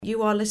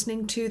You are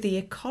listening to the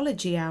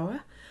Ecology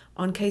Hour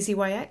on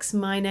KZYX.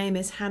 My name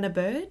is Hannah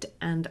Bird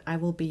and I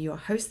will be your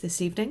host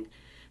this evening.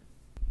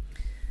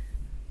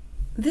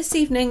 This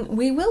evening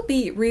we will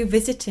be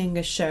revisiting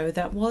a show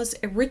that was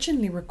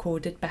originally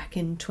recorded back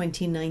in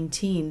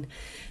 2019.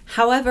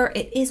 However,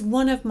 it is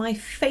one of my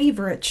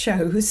favourite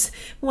shows,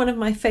 one of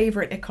my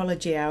favourite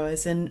Ecology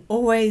Hours, and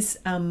always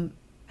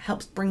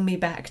helps bring me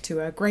back to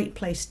a great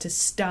place to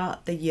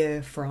start the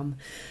year from.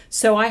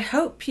 So I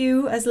hope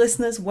you as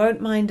listeners won't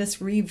mind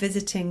us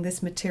revisiting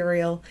this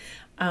material.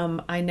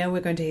 I know we're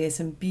going to hear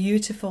some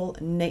beautiful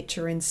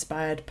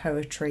nature-inspired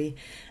poetry,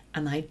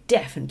 and I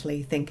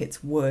definitely think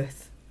it's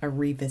worth a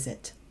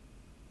revisit.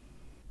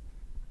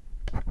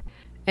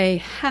 A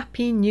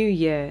happy new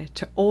year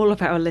to all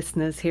of our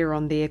listeners here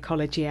on the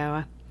Ecology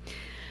Hour.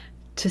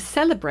 To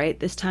celebrate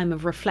this time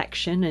of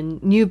reflection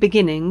and new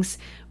beginnings,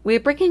 we're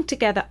bringing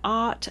together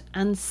art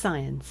and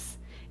science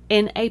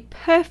in a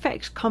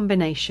perfect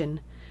combination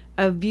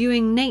of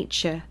viewing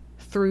nature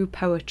through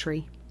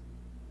poetry.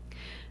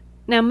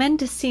 Now,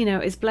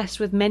 Mendocino is blessed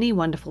with many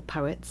wonderful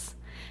poets,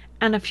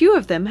 and a few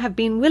of them have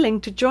been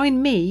willing to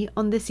join me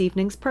on this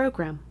evening's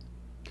programme.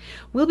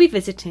 We'll be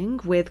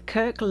visiting with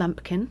Kirk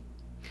Lumpkin,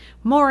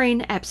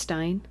 Maureen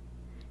Epstein,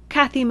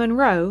 Kathy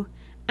Monroe,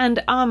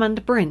 and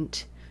Armand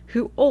Brint,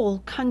 who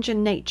all conjure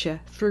nature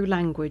through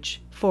language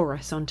for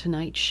us on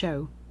tonight's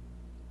show.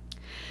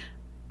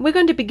 We're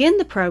going to begin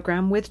the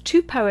programme with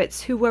two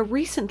poets who were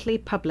recently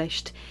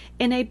published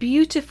in a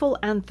beautiful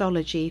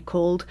anthology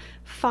called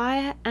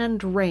Fire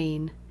and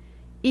Rain,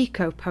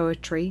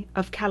 Eco-Poetry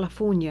of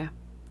California,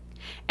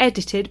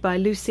 edited by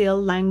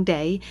Lucille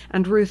Langday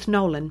and Ruth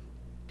Nolan.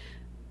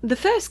 The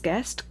first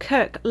guest,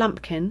 Kirk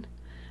Lumpkin,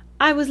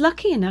 I was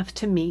lucky enough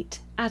to meet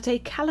at a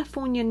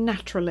California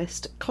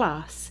naturalist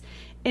class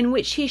in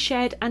which he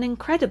shared an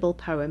incredible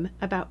poem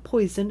about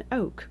poison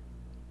oak.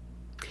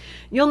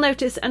 You'll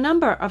notice a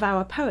number of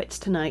our poets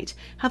tonight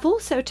have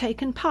also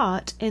taken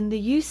part in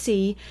the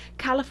UC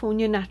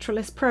California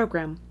Naturalist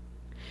Program.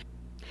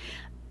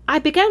 I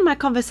began my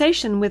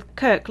conversation with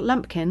Kirk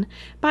Lumpkin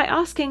by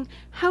asking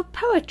how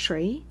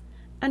poetry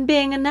and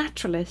being a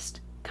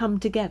naturalist come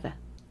together.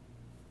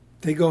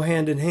 They go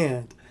hand in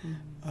hand.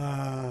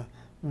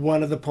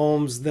 One of the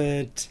poems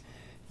that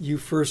you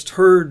first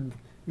heard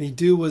me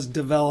do was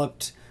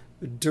developed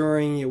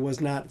during, it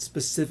was not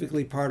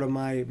specifically part of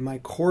my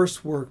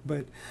coursework,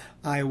 but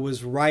I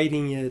was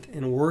writing it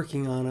and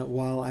working on it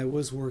while I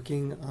was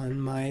working on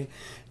my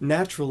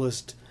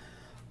naturalist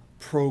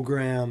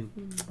program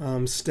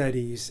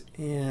studies.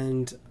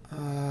 And,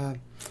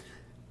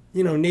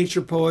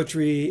 nature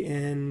poetry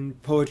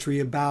and poetry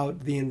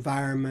about the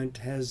environment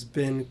has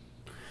been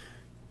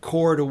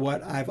core to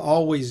what I've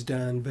always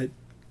done. But,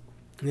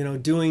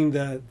 doing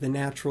the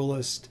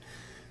naturalist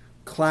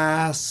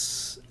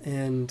class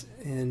and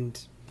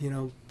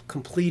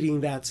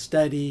completing that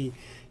study,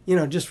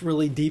 just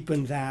really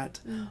deepened that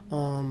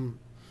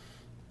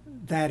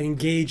that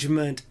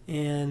engagement,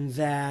 and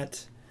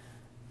that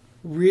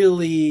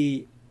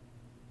really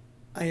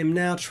I am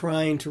now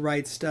trying to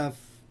write stuff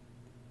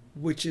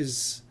which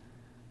is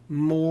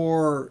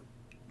more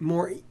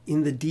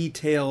in the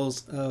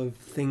details of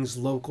things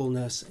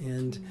localness,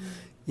 and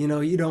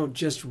you don't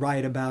just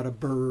write about a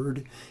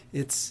bird.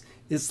 It's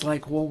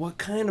like, well, what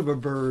kind of a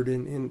bird,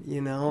 and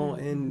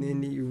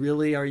you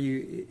really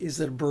is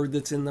it a bird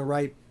that's in the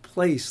right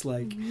place?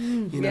 Like,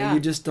 you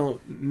just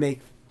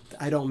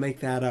I don't make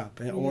that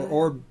up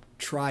or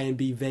try and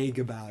be vague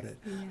about it.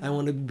 Yeah. I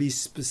want to be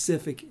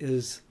specific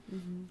as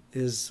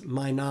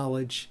my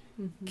knowledge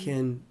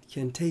can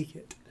take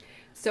it.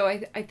 So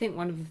I think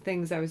one of the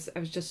things I was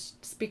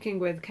just speaking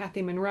with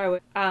Kathy Monroe,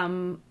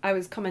 I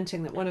was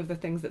commenting that one of the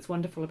things that's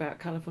wonderful about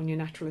California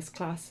naturalist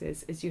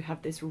classes is you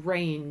have this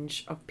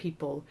range of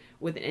people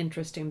with an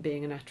interest in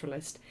being a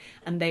naturalist,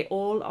 and they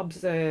all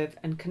observe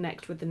and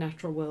connect with the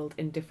natural world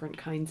in different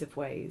kinds of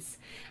ways.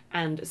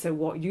 And so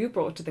what you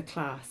brought to the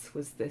class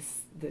was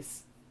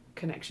this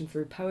connection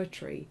through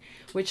poetry,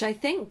 which I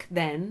think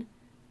then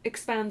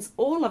expands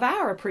all of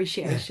our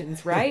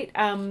appreciations, right?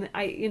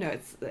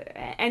 It's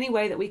any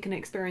way that we can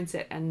experience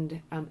it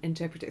and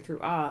interpret it through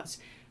art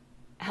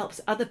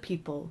helps other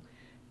people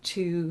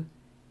to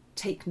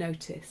take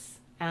notice.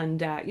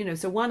 And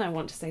so one, I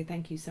want to say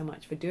thank you so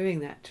much for doing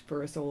that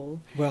for us all.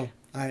 Well,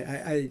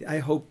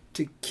 I hope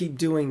to keep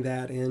doing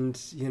that,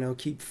 and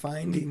keep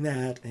finding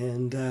that,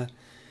 and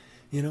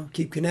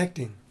keep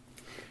connecting.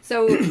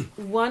 So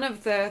one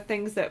of the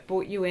things that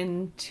brought you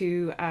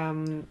into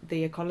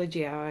the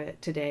Ecology Hour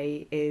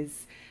today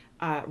is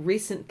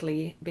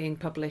recently being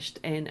published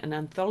in an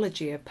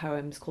anthology of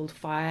poems called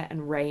Fire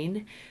and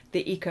Rain,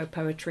 the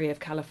Eco-Poetry of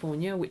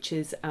California, which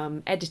is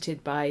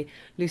edited by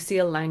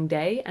Lucille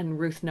Langday and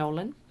Ruth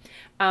Nolan.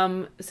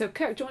 So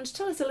Kirk, do you want to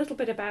tell us a little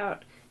bit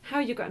about how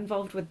you got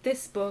involved with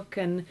this book,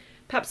 and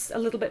perhaps a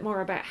little bit more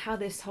about how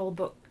this whole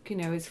book,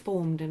 is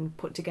formed and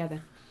put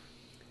together?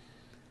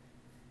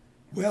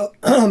 Well,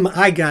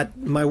 I got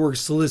my work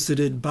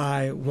solicited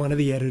by one of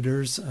the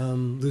editors,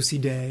 Lucy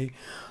Day,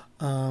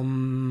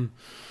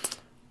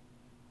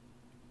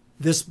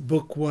 this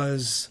book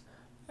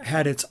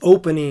had its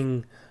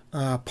opening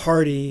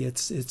party,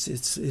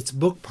 its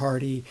book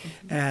party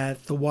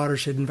at the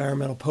Watershed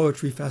Environmental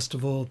Poetry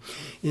Festival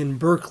in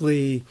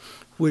Berkeley,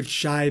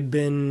 which I've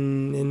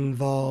been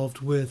involved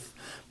with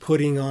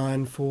putting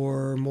on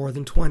for more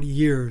than 20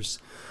 years.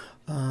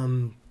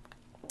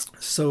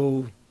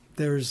 So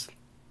there's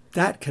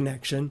that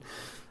connection.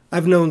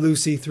 I've known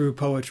Lucy through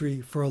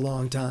poetry for a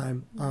long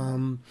time.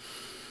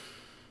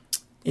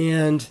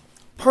 And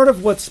part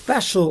of what's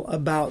special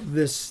about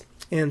this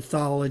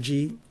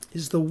anthology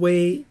is the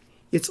way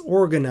it's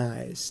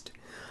organized.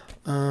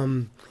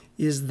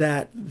 Is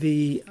that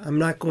I'm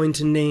not going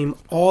to name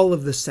all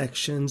of the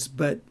sections,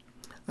 but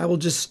I will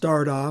just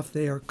start off.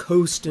 They are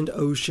coast and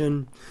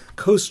ocean,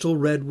 coastal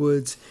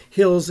redwoods,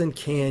 hills and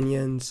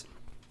canyons,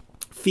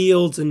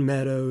 fields and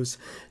meadows,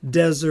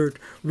 desert,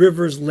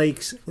 rivers,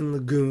 lakes, and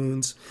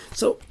lagoons.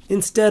 So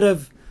instead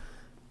of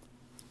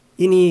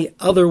any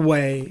other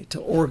way to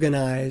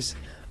organize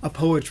a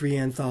poetry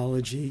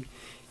anthology,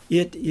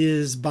 it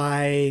is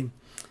by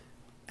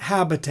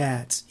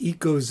habitats,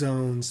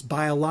 ecozones,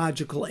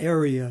 biological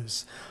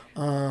areas.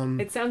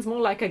 It sounds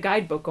more like a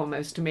guidebook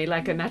almost to me,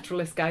 like a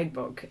naturalist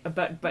guidebook,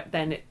 but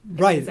then it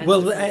right.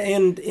 Well,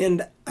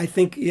 and I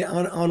think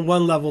on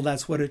one level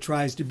that's what it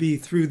tries to be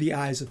through the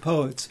eyes of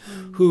poets,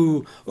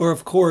 who are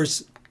of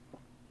course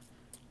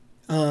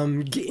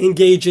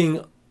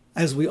engaging,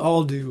 as we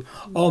all do,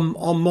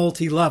 on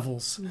multi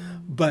levels,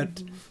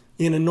 but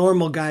in a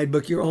normal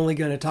guidebook, you're only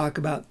going to talk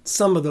about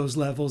some of those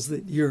levels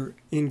that you're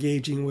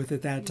engaging with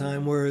at that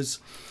time, whereas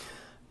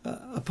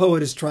a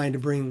poet is trying to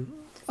bring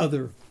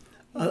other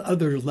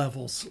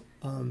levels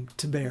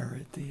to bear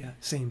at the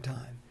same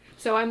time.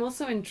 So I'm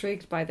also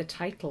intrigued by the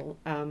title,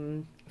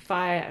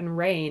 Fire and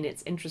Rain.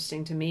 It's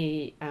interesting to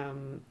me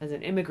as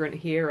an immigrant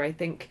here. I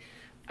think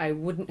I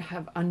wouldn't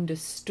have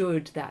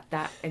understood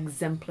that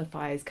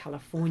exemplifies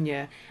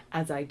California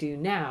as I do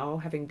now,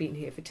 having been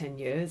here for 10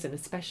 years, and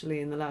especially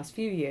in the last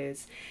few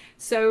years.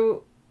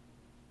 So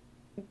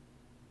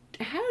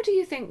how do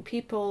you think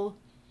people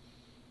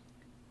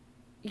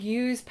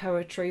use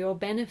poetry or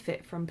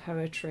benefit from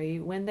poetry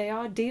when they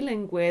are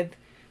dealing with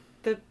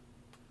the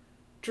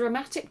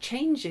dramatic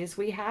changes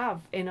we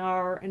have in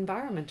our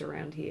environment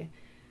around here?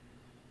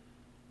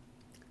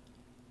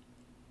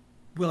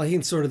 Well, I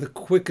think sort of the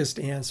quickest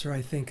answer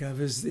I think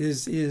of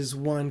is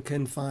one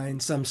can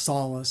find some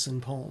solace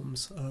in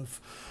poems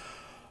of,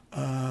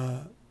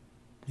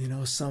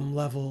 some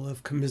level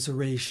of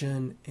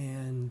commiseration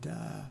and,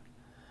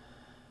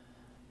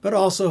 but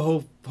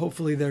also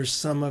hopefully there's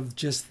some of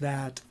just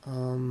that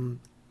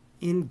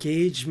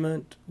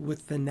engagement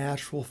with the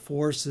natural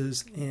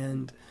forces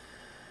and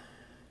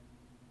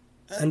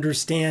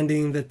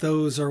understanding that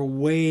those are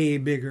way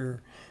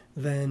bigger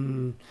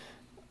than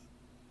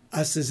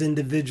us as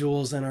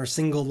individuals and our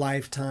single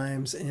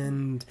lifetimes,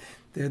 and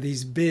there are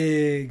these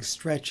big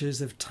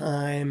stretches of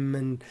time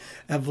and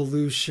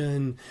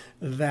evolution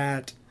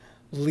that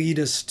lead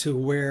us to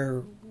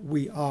where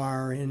we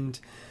are, and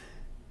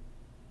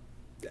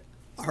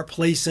our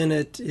place in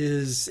it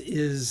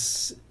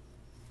is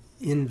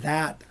in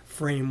that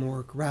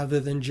framework rather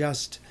than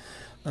just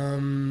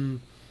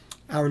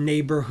our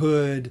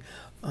neighborhood,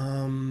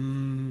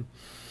 our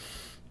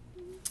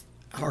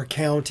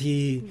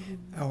county,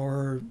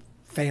 our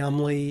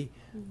family.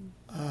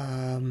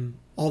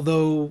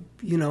 Although,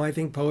 I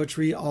think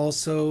poetry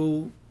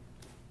also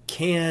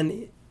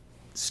can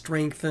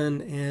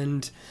strengthen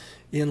and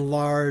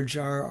enlarge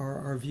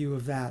our view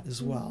of that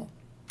as well.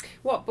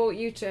 What brought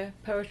you to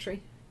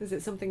poetry? Is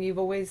it something you've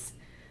always...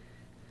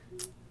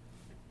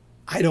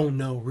 I don't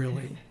know,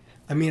 really.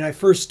 I mean, I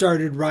first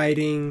started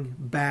writing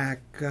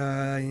back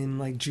in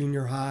like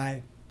junior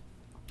high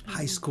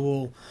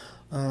school.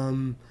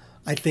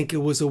 I think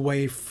it was a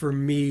way for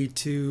me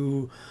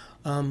to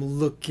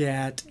look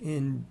at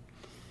and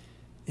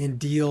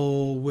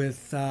deal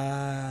with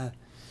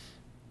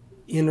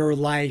inner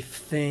life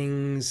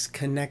things,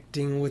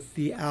 connecting with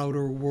the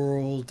outer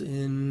world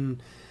in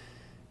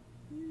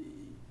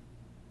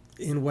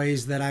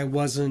ways that I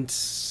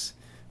wasn't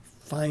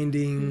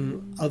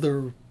finding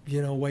other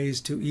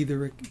ways to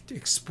either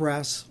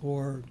express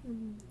or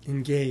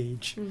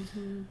engage.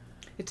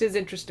 It is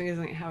interesting,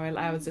 isn't it, how it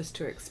allows us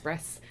to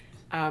express,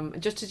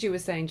 just as you were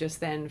saying just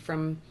then,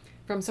 from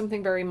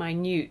something very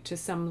minute to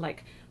some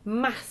like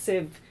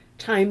massive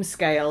time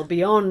scale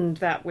beyond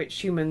that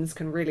which humans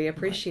can really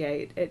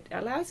appreciate. Right. It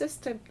allows us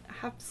to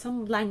have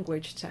some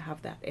language to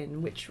have that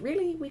in, which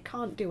really we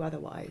can't do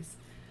otherwise.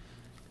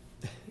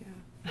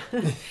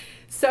 Yeah.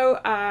 So,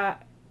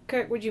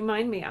 Kurt, would you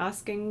mind me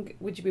asking,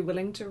 would you be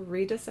willing to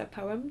read us a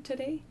poem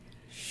today?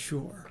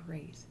 Sure.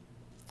 Great.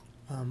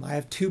 I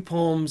have two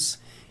poems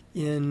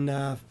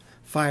in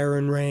Fire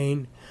and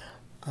Rain,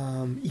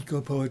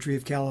 Eco Poetry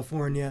of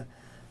California.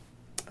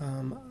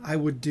 I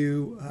would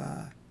do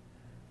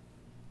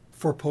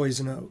For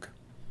Poison Oak.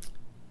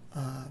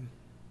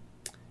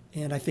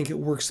 And I think it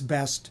works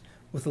best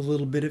with a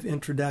little bit of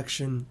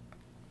introduction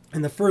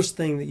And the first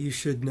thing that you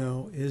should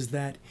know is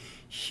that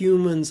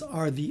humans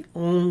are the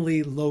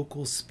only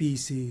local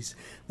species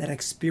that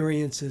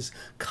experiences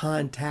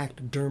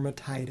contact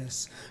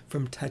dermatitis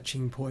from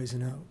touching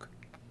poison oak.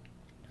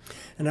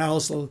 And I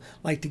also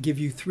like to give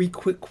you 3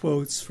 quick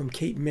quotes from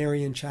Kate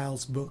Marion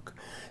Child's book,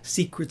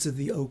 Secrets of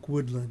the Oak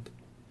Woodland.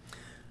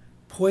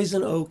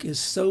 Poison oak is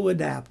so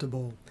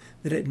adaptable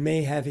that it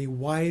may have a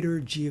wider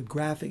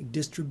geographic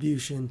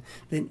distribution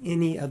than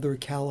any other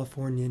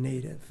California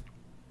native.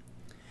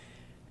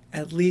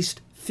 At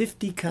least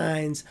 50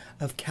 kinds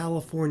of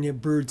California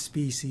bird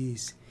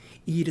species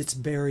eat its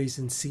berries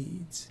and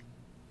seeds.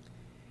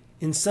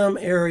 In some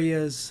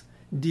areas,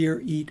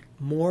 deer eat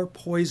more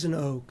poison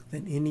oak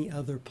than any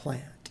other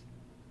plant.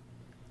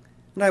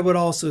 And I would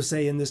also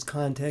say in this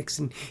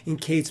context, in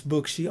Kate's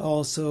book, she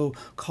also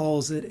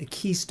calls it a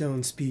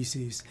keystone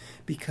species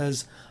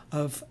because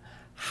of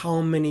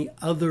how many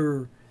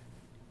other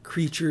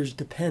creatures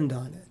depend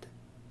on it.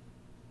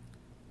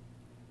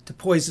 To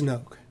poison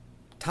oak,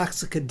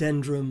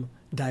 Toxicodendron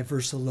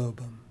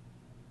diversilobum.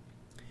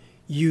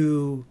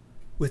 Yew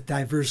with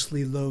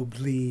diversely lobed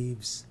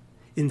leaves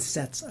in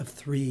sets of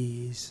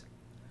 3s,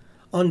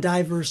 on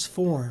diverse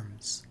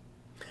forms,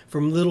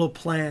 from little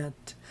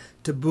plant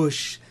to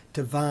bush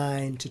to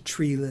vine to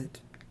treelet.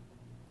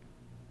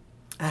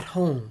 At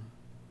home,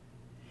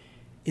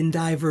 in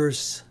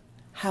diverse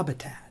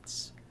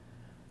habitats,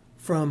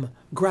 from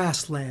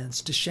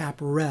grasslands to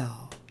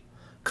chaparral,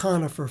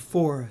 conifer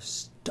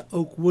forests to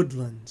oak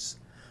woodlands,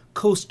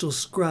 coastal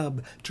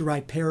scrub to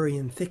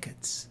riparian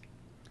thickets,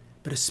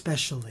 but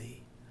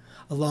especially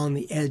along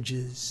the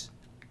edges,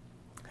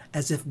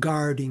 as if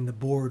guarding the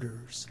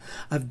borders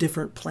of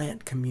different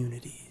plant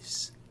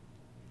communities.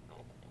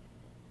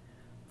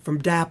 From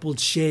dappled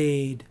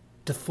shade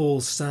to full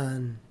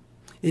sun,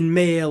 in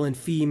male and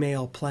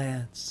female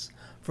plants,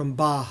 from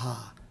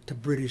Baja to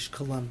British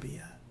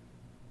Columbia.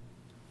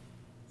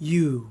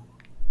 You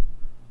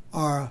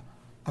are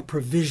a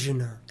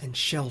provisioner and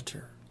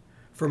shelter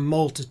for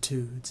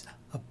multitudes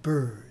of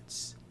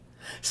birds,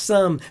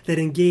 some that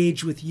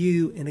engage with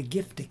you in a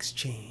gift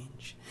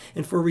exchange,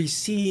 and for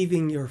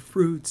receiving your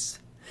fruits,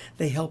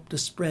 they help to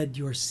spread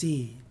your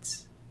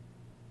seeds.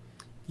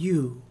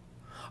 You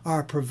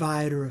are a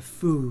provider of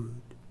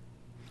food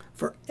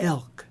for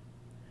elk,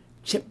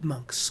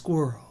 chipmunk,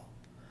 squirrel,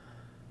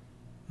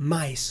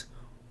 mice,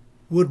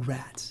 wood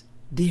rats,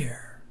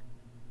 deer.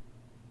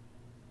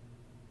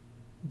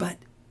 But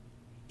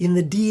in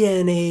the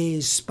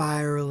DNA's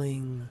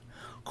spiraling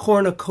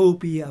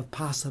cornucopia of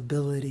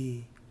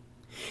possibility,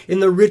 in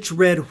the rich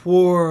red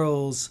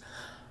whorls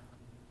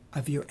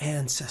of your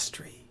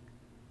ancestry,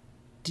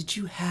 did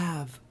you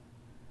have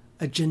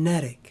a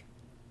genetic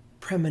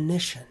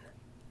premonition?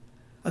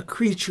 A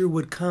creature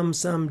would come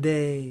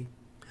someday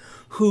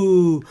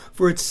who,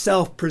 for its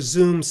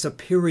self-presumed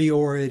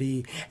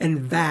superiority and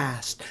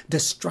vast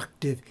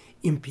destructive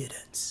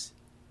impudence,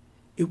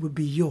 it would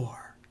be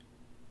your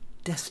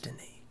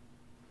destiny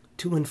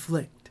to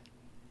inflict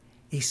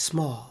a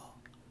small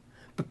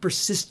but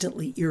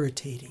persistently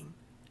irritating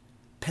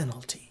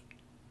penalty,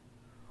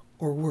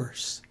 or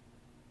worse,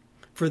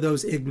 for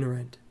those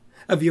ignorant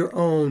of your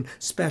own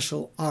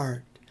special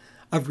art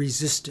of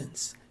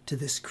resistance to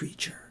this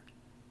creature.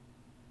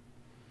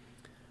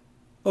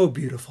 O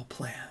beautiful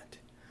plant,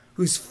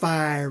 whose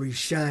fiery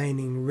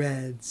shining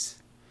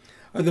reds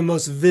are the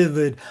most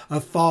vivid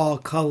of fall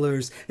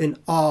colors in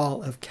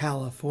all of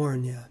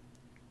California,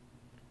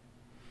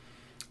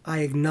 I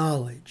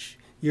acknowledge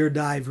your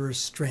diverse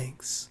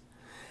strengths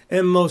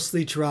and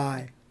mostly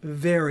try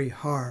very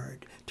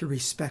hard to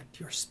respect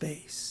your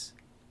space.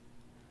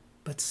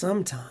 But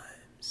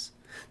sometimes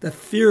the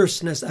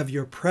fierceness of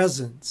your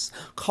presence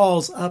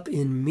calls up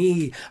in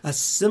me a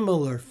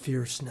similar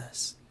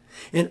fierceness,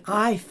 and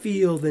I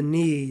feel the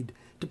need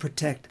to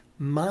protect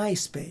my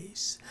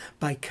space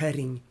by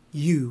cutting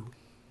you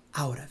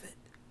out of it.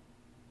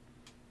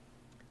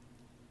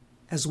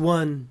 As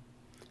one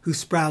who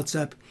sprouts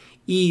up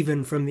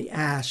even from the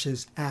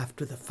ashes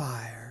after the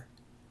fire,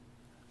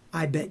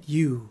 I bet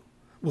you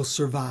will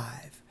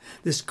survive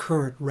this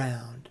current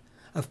round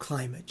of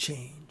climate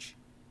change.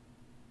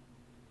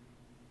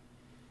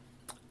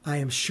 I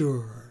am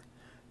sure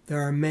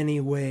there are many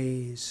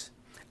ways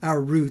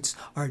our roots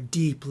are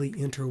deeply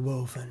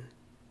interwoven,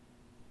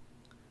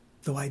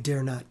 though I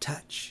dare not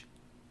touch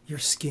your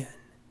skin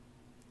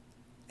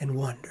and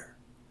wonder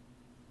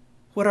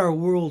what our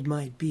world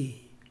might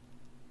be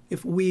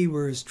if we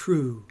were as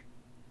true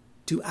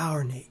to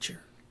our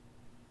nature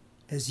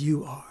as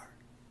you are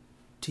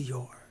to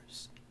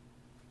yours.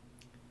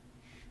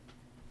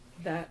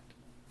 That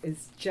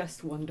is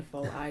just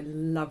wonderful. I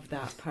love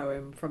that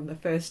poem from the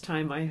first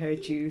time I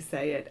heard you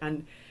say it,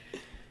 and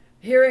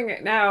hearing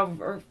it now,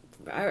 or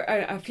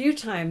a few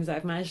times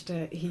I've managed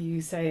to hear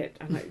you say it,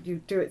 and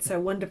you do it so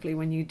wonderfully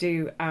when you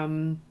do.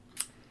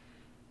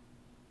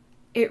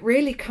 It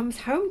really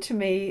comes home to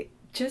me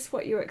just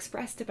what you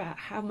expressed about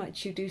how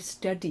much you do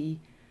study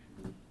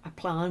a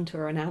plant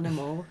or an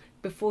animal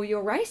before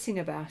you're writing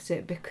about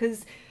it,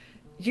 because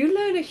you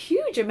learn a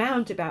huge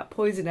amount about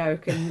poison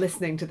oak and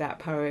listening to that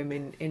poem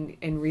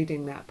in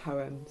reading that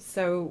poem.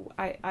 So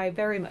I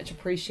very much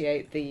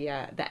appreciate the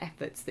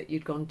efforts that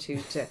you'd gone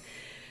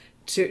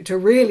to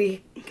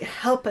really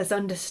help us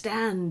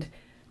understand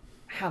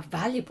how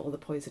valuable the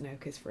poison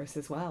oak is for us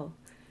as well.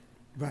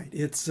 Right.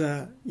 It's,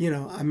 I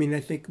mean, I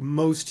think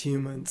most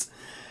humans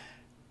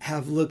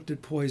have looked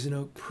at poison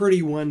oak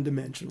pretty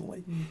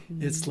one-dimensionally.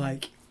 Mm-hmm. It's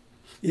like,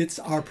 it's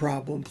our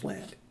problem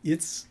plant.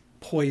 It's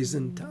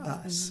poison to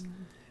us.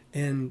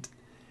 And,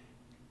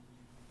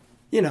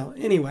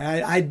 anyway,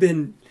 I'd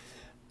been,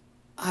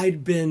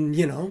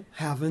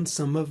 having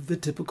some of the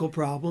typical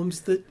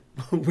problems that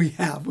we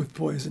have with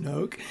poison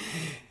oak.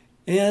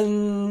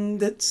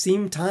 And it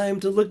seemed time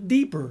to look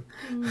deeper.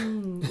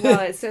 Well,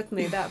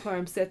 that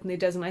poem certainly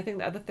does. And I think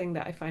the other thing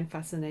that I find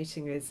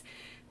fascinating is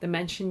the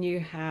mention you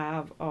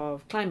have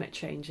of climate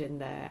change in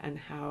there, and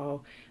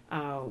how,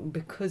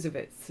 because of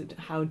it,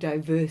 how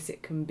diverse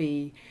it can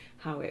be,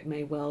 how it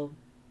may well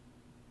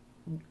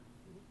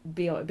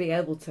be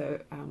able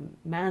to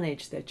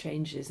manage the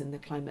changes in the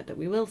climate that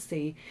we will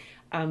see.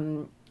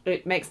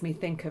 It makes me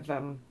think of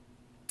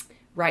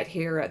right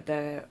here at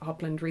the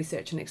Hopland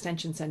Research and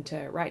Extension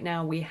Centre. Right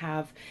now we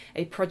have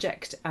a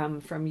project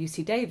from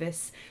UC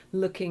Davis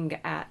looking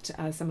at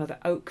some of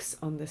the oaks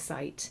on the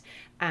site,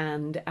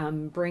 and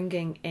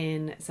bringing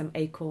in some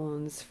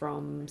acorns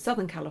from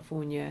Southern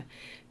California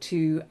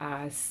to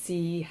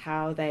see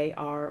how they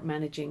are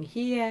managing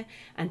here,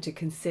 and to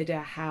consider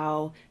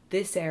how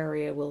this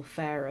area will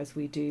fare as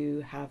we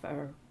do have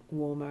a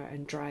warmer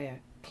and drier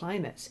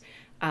climate.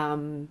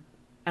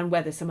 And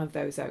whether some of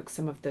those oaks,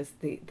 some of the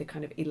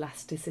kind of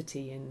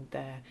elasticity in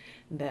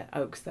the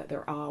oaks that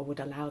there are, would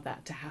allow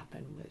that to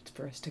happen,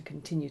 for us to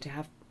continue to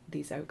have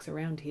these oaks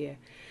around here.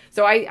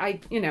 So I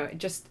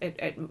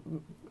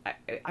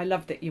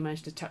love that you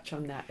managed to touch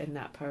on that in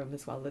that poem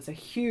as well. There's a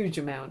huge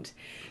amount.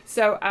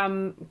 So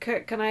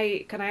can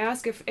I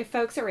ask if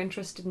folks are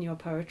interested in your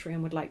poetry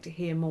and would like to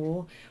hear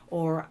more,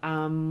 or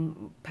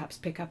perhaps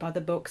pick up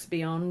other books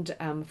beyond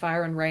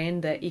Fire and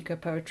Rain, the eco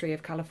poetry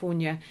of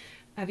California,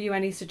 have you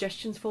any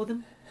suggestions for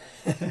them?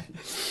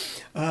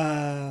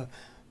 I've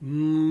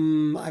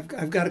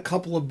got a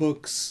couple of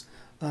books,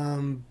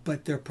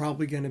 but they're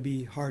probably going to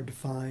be hard to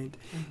find.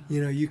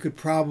 Mm-hmm. You could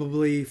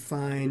probably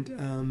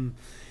find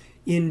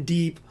In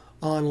Deep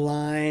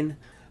online.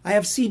 I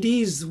have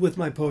CDs with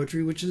my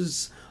poetry, which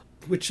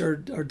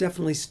are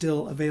definitely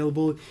still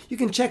available. You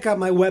can check out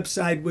my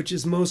website, which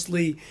is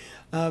mostly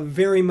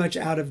very much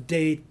out of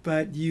date,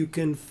 but you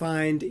can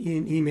find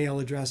an email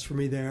address for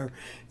me there,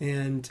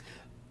 and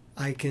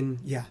I can,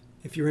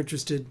 if you're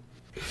interested.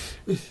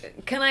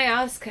 Can I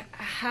ask,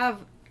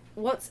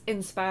 what's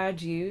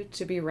inspired you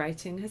to be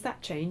writing? Has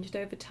that changed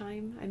over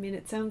time? I mean,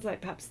 it sounds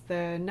like perhaps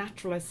the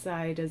naturalist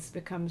side has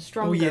become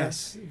stronger. Oh,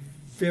 yes,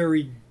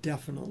 very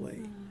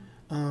definitely.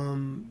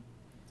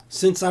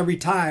 Since I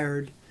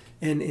retired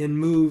and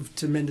moved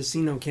to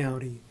Mendocino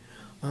County,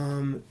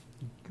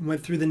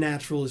 went through the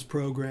naturalist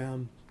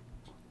program,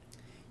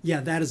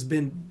 that has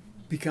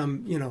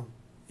become,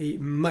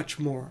 much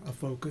more a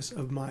focus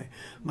of my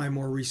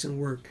more recent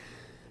work.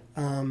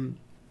 To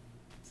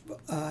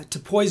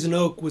Poison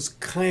Oak was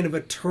kind of a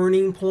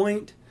turning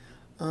point.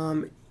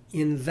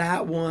 In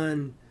that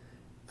one,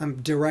 I'm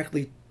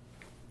directly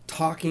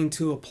talking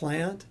to a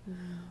plant.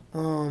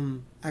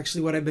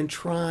 Actually, what I've been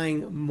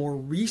trying more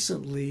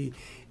recently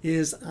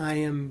is I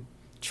am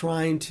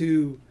trying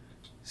to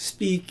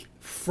speak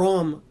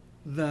from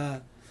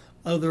the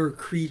other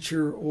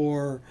creature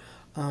or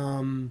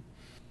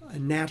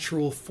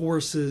natural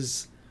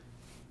forces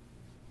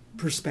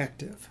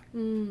perspective.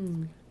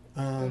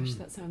 Gosh,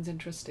 that sounds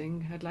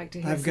interesting. I'd like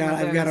to hear. I've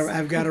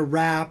got a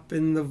rap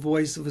in the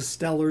voice of a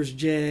Steller's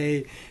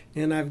Jay,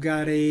 and I've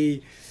got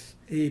a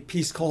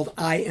piece called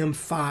 "I Am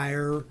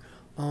Fire."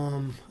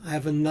 I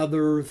have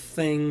another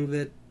thing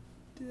that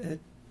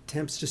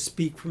attempts to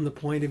speak from the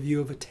point of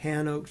view of a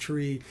tan oak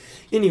tree.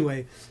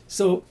 Anyway,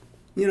 so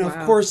Wow.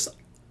 Of course,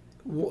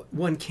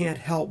 one can't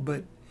help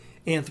but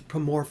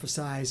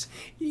anthropomorphize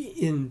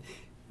in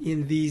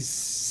these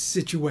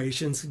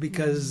situations,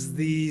 because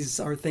these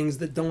are things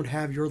that don't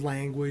have your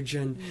language,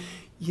 and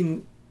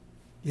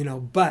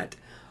but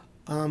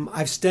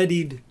I've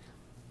studied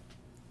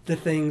the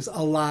things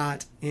a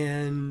lot,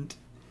 and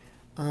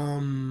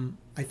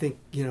I think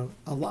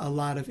a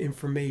lot of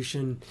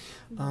information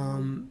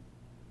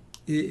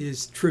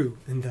is true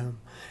in them.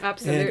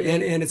 Absolutely.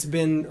 And it's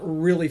been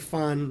really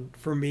fun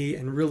for me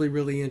and really,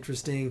 really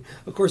interesting.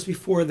 Of course,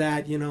 before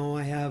that,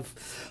 I have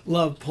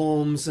love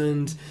poems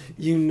and,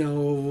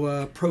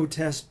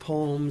 protest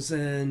poems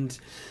and,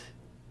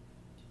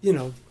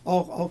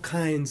 all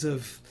kinds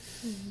of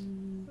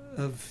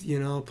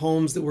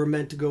poems that were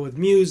meant to go with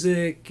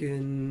music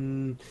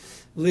and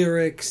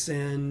lyrics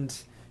and,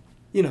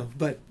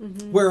 but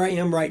where I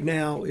am right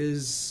now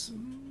is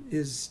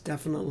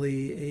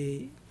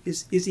definitely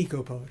is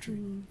eco-poetry.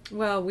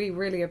 Well, we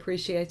really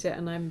appreciate it,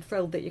 and I'm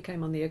thrilled that you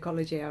came on the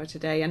Ecology Hour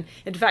today. And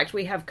in fact,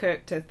 we have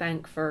Kirk to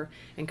thank for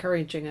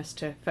encouraging us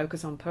to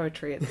focus on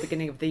poetry at the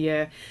beginning of the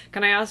year.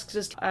 Can I ask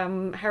just,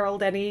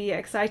 Harold, any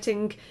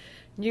exciting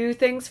new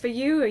things for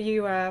you? Are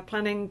you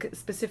planning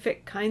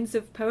specific kinds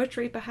of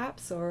poetry,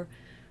 perhaps, or?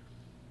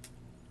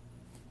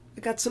 I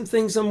got some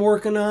things I'm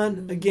working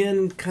on.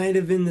 Again, kind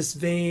of in this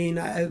vein.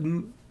 I've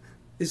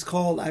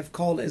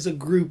called as a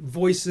group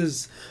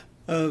Voices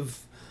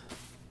of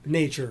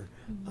Nature.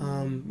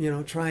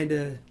 Trying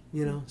to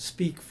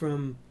speak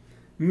from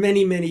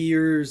many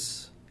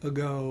years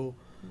ago.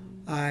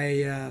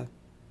 I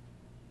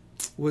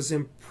was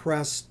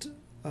impressed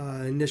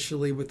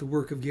initially with the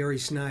work of Gary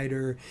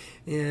Snyder,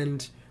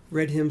 and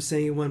read him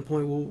saying at one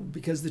point, well,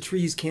 because the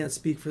trees can't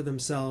speak for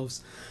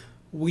themselves,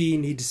 we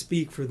need to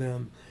speak for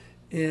them.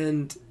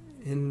 And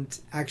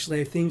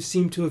actually, I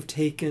seem to have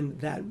taken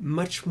that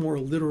much more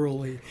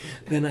literally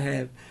than I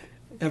have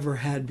ever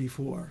had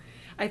before.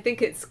 I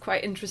think it's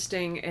quite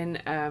interesting in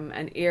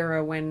an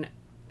era when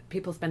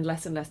people spend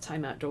less and less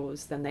time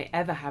outdoors than they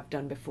ever have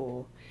done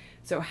before.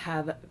 So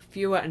have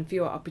fewer and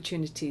fewer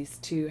opportunities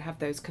to have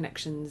those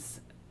connections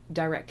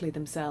directly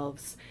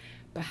themselves.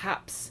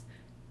 Perhaps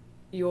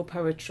your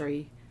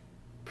poetry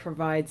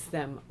provides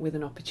them with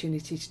an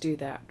opportunity to do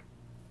that.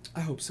 I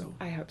hope so.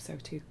 I hope so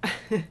too.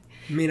 I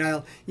mean,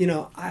 I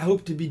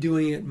hope to be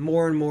doing it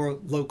more and more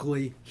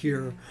locally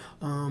here.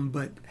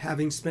 But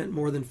having spent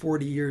more than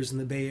 40 years in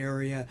the Bay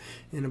Area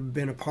and have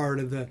been a part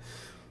of the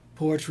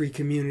poetry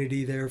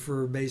community there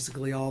for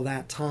basically all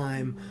that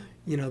time,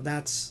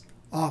 that's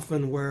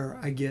often where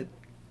I get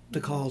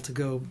the call to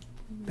go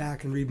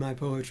back and read my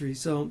poetry.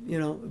 So,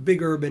 a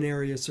big urban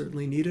area is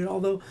certainly needed.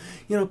 Although,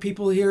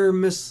 people here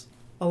miss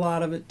a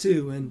lot of it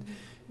too. And,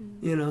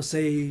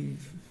 say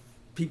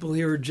people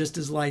here are just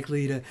as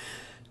likely to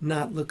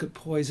not look at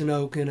poison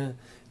oak in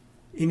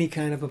any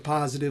kind of a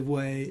positive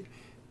way,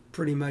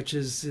 pretty much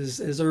as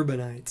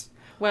urbanites.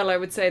 Well, I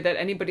would say that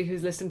anybody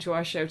who's listened to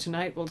our show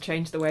tonight will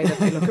change the way that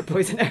they look at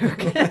poison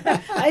oak.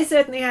 I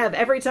certainly have.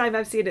 Every time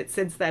I've seen it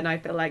since then, I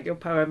feel like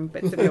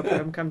bits of your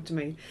poem come to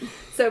me.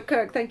 So,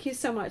 Kirk, thank you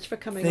so much for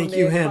coming on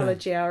the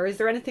Ecology Hour. Is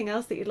there anything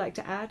else that you'd like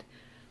to add?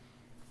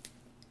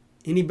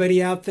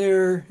 Anybody out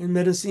there in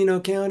Mendocino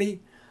County?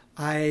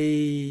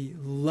 I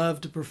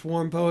love to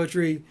perform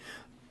poetry.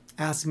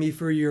 Ask me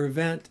for your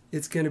event.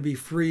 It's going to be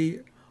free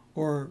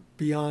or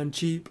beyond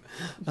cheap.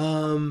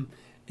 One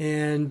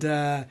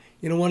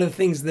of the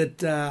things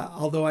that,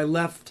 although I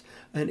left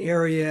an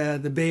area,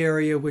 the Bay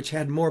Area, which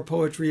had more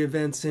poetry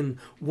events in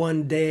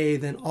one day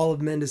than all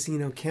of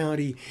Mendocino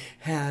County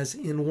has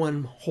in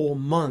one whole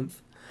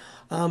month,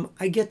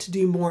 I get to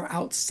do more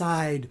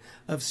outside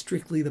of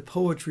strictly the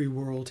poetry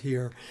world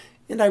here.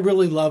 And I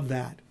really love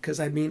that because,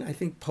 I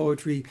think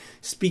poetry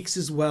speaks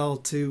as well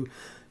to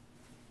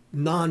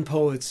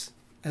non-poets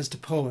as to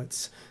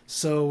poets.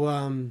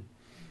 So,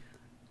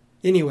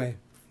 anyway.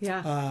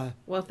 Yeah.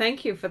 Well,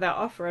 thank you for that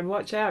offer, and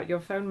watch out, your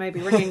phone may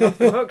be ringing off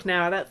the hook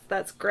now.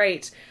 That's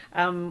great.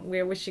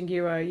 We're wishing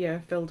you a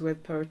year filled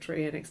with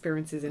poetry and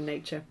experiences in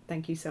nature.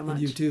 Thank you so much.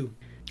 And you too.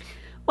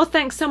 Well,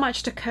 thanks so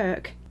much to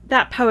Kirk.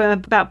 That poem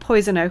about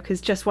poison oak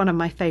is just one of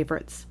my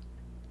favourites.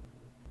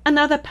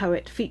 Another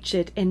poet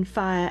featured in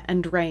Fire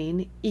and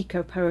Rain,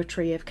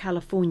 Eco-Poetry of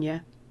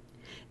California,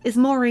 is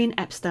Maureen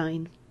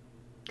Epstein.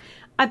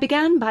 I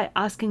began by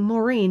asking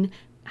Maureen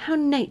how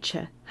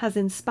nature has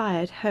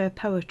inspired her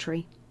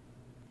poetry.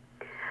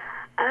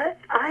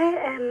 I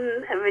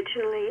am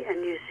originally a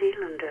New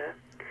Zealander.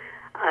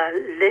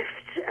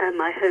 Left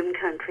my home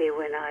country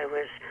when I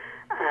was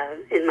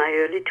in my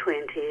early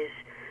 20s,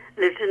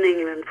 lived in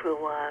England for a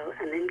while,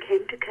 and then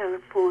came to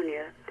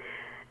California.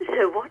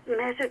 So what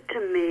mattered to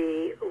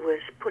me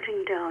was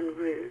putting down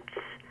roots.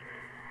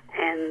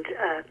 And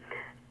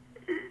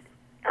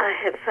I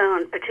have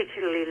found,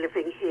 particularly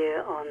living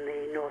here on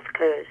the North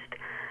Coast,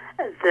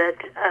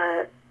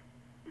 that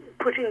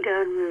putting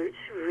down roots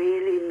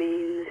really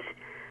means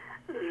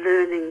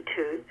learning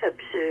to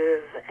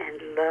observe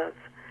and love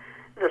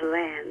the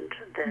land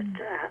that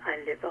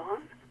I live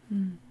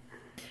on.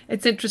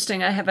 It's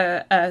interesting. I have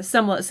a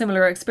somewhat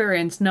similar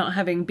experience, not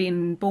having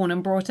been born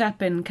and brought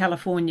up in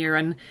California.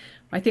 And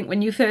I think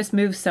when you first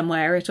move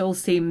somewhere, it all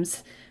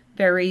seems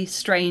very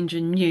strange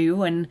and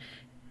new, and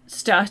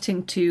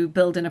starting to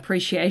build an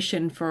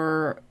appreciation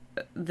for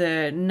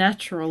the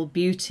natural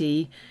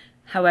beauty,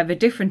 however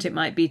different it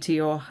might be to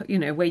your,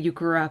 where you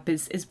grew up,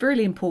 is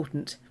really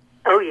important.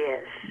 Oh,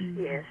 yes,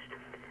 yes.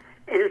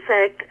 In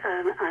fact,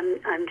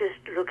 I'm just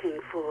looking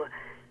for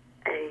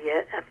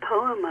a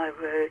poem I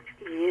wrote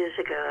years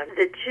ago.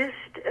 The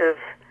gist of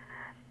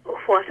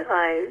what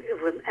I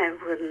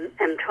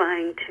am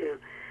trying to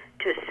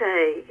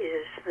say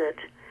is that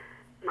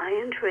my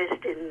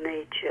interest in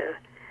nature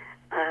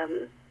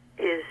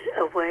is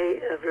a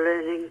way of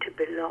learning to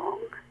belong.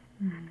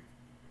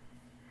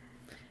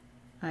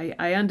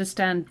 I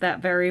understand that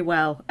very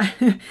well.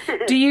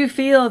 Do you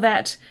feel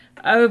that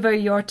over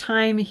your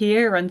time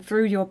here and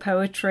through your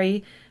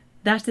poetry,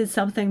 that is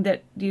something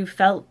that you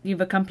felt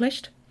you've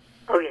accomplished?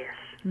 Oh, yes.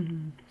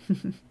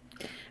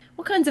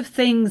 What kinds of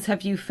things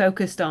have you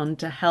focused on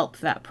to help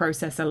that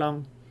process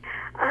along?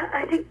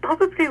 I think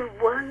probably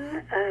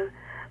one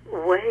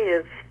way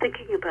of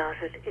thinking about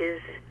it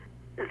is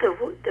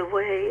the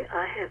way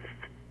I have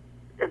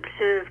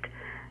observed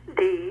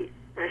the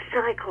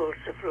cycles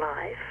of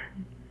life,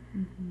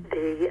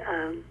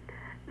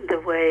 the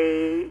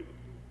way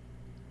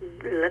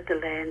the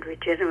land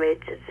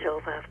regenerates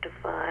itself after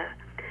fire.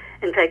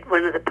 In fact,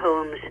 one of the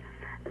poems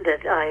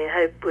that I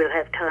hope we'll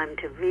have time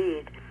to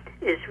read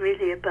is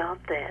really about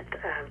that,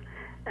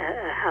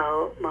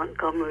 how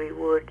Montgomery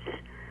Woods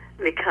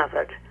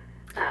recovered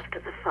after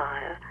the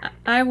fire.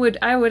 I would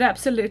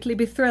absolutely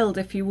be thrilled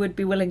if you would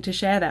be willing to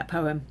share that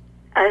poem.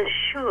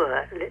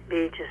 Sure. Let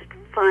me just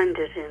find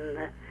it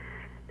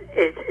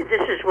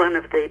this is one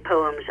of the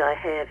poems I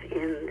have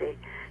in the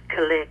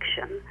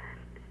collection.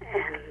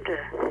 And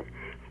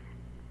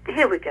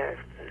here we go.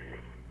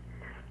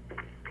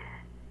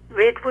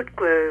 Redwood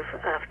Grove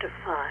after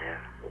fire.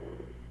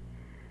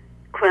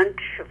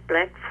 Crunch of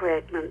black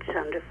fragments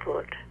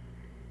underfoot.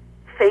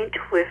 Faint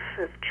whiff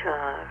of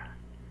char.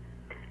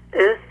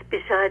 Earth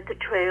beside the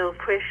trail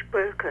fresh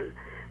broken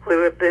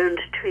where a burned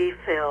tree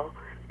fell,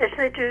 as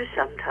they do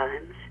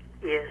sometimes,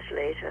 years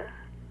later.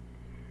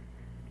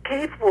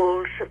 Cave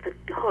walls of the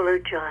hollow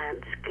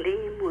giants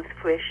gleam with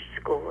fresh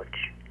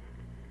scorch.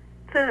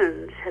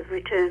 Ferns have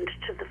returned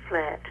to the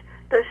flat,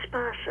 though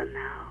sparser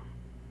now.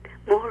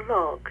 More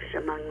logs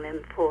among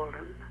them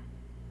fallen.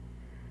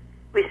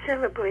 We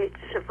celebrate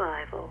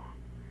survival.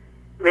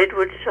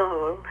 Redwood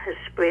sorrel has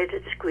spread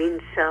its green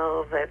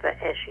salve over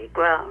ashy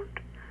ground.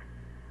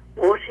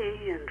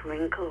 Warty and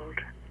wrinkled,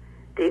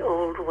 the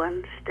old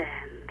ones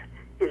stand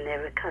in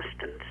their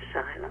accustomed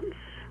silence.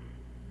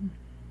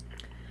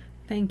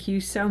 Thank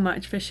you so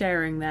much for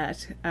sharing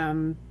that.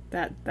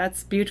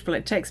 That's beautiful.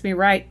 It takes me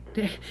right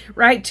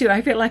to.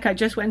 I feel like I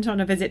just went on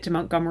a visit to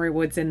Montgomery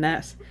Woods in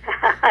that.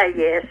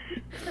 Yes.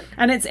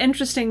 And it's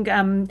interesting.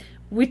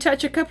 We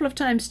touch a couple of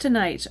times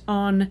tonight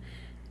on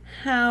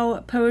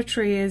how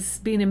poetry has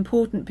been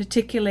important,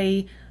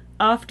 particularly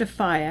after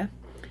fire.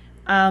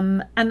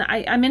 And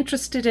I'm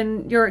interested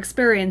in your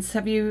experience.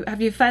 Have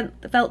you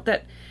felt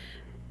that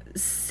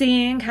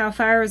seeing how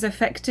fire has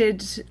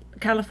affected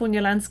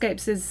California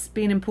landscapes has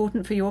been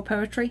important for your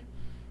poetry?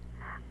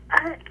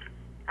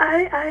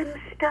 I'm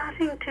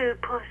starting to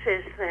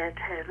process that,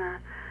 Hannah.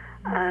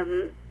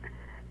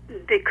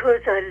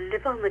 Because I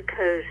live on the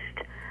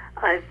coast,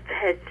 I've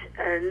had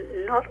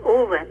not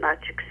all that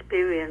much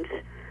experience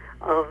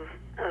of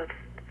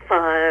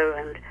fire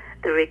and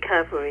the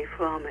recovery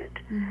from it.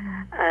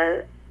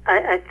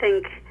 I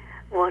think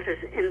what has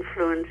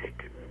influenced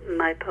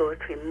my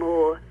poetry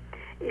more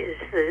is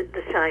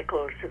the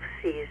cycles of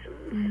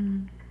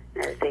seasons,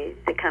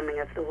 the coming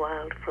of the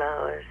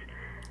wildflowers,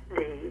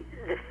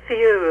 the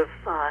fear of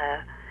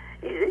fire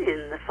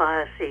in the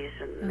fire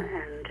season,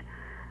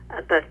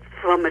 but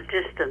from a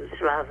distance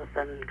rather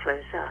than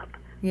close up.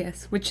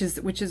 Yes, which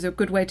is a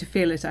good way to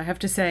feel it, I have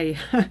to say,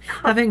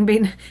 having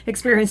been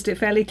experienced it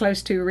fairly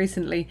close to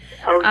recently.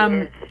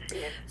 Yes.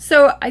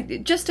 So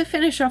just to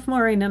finish off,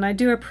 Maureen, and I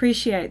do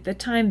appreciate the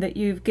time that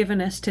you've given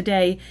us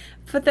today,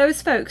 for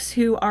those folks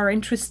who are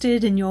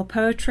interested in your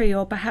poetry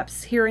or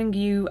perhaps hearing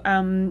you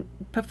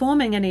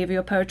performing any of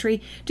your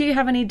poetry, do you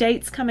have any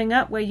dates coming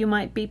up where you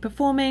might be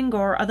performing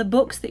or other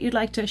books that you'd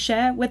like to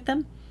share with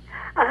them?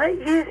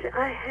 Yes,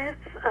 I have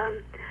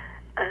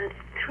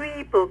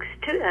 3 books,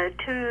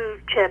 two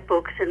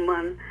chapbooks and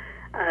one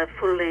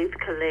full-length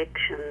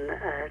collection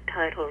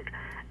titled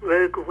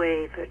Rogue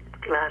Wave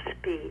at Glass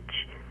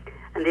Beach,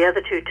 and the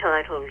other 2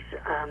 titles,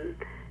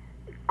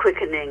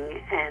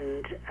 Quickening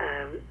and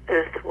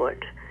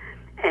Earthwood.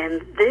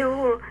 And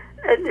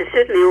they're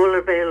certainly all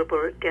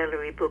available at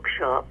Gallery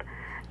Bookshop,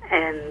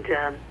 and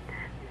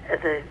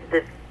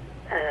the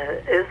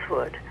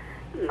Earthwood,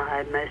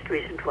 my most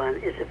recent one,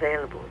 is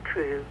available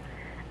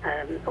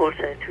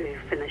also through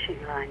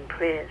Finishing Line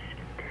Press.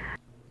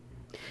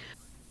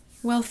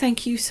 Well,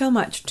 thank you so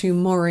much to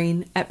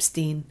Maureen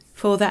Epstein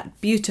for that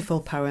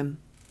beautiful poem.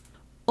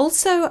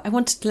 Also, I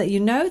wanted to let you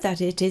know that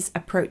it is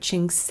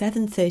approaching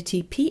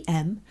 7:30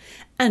 p.m.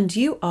 and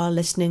you are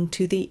listening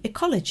to the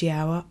Ecology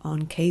Hour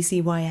on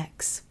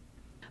KZYX.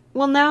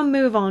 We'll now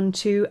move on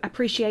to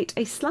appreciate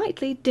a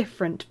slightly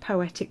different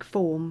poetic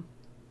form.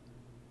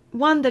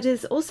 One that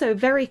is also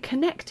very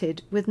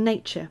connected with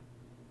nature,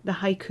 the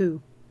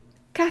haiku.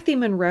 Kathy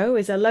Monroe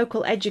is a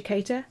local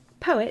educator,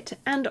 poet,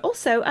 and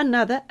also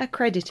another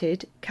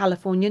accredited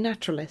California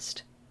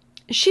naturalist.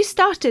 She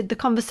started the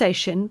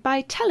conversation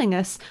by telling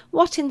us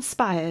what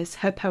inspires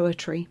her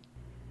poetry.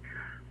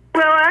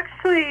 Well,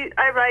 actually,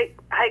 I write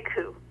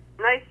haiku,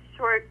 nice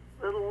short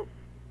little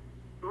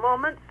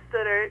moments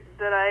that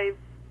I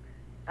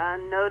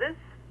notice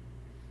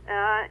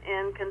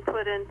and can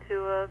put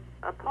into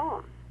a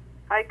poem.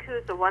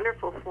 Haiku is a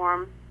wonderful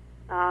form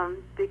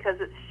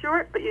because it's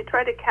short, but you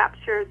try to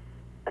capture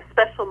a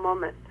special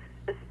moment,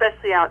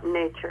 especially out in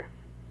nature.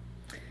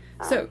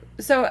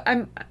 So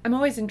I'm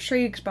always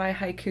intrigued by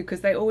haiku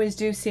because they always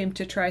do seem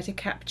to try to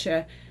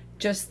capture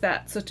just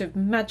that sort of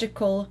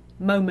magical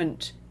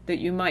moment that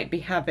you might be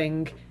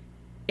having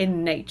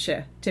in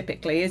nature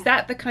typically. Is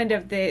that the kind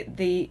of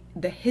the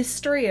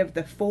history of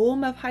the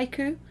form of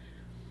haiku?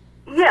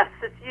 Yes,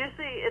 it's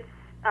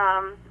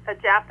a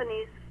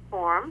Japanese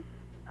form,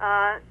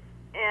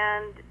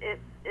 and it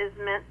is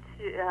meant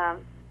to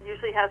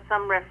usually has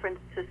some reference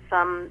to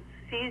some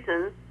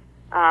season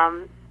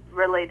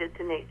related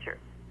to nature.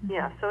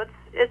 Yeah, so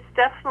it's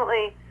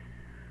definitely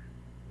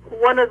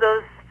one of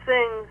those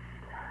things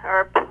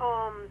or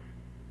poems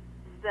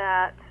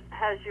that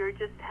has you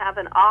just have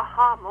an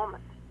aha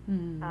moment,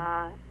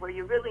 where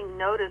you really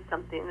notice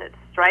something that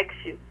strikes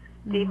you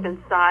deep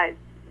inside,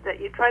 that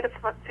you try to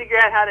figure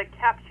out how to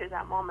capture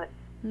that moment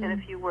in a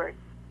few words.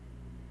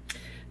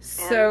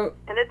 So,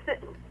 and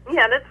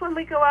that's when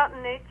we go out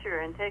in nature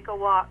and take a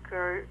walk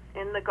or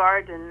in the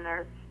garden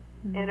or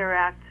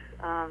interact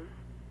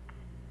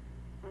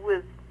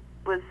with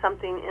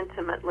something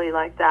intimately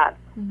like that,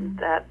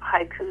 that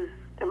haikus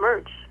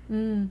emerge.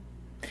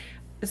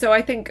 So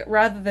I think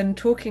rather than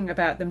talking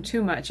about them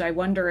too much, I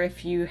wonder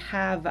if you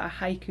have a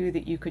haiku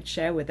that you could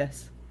share with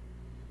us.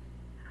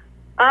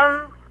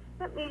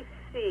 Let me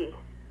see.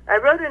 I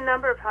wrote a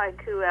number of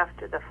haiku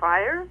after the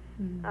fire,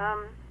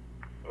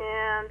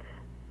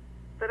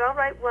 but I'll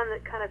write one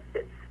that kind of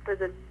fits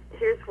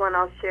here's one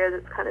I'll share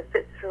that kind of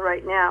fits for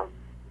right now.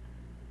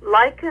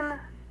 Lichen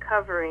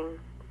covering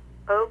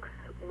oak's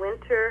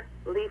winter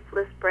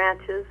leafless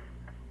branches,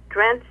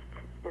 drenched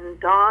in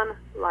dawn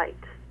light.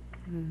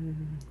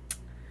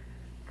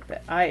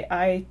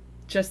 I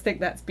just think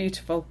that's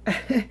beautiful.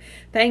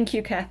 Thank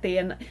you, Kathy.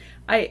 And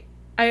I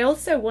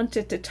also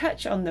wanted to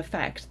touch on the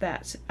fact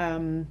that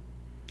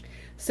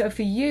so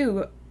for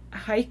you,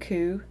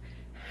 haiku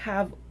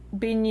have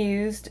been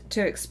used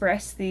to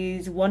express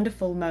these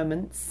wonderful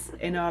moments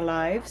in our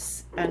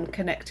lives and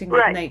connecting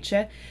with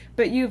nature,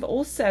 but you've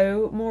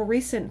also more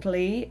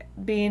recently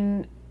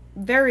been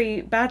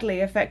very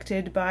badly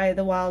affected by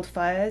the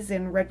wildfires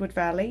in Redwood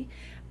Valley.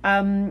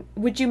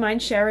 Would you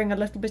mind sharing a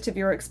little bit of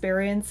your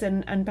experience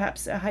and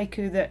perhaps a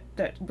haiku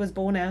that was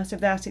born out of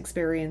that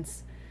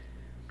experience?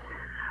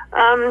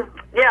 I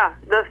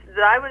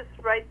was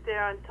right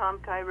there on Tom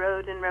Kai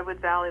Road in Redwood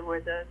Valley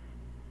where the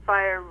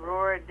fire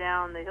roared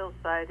down the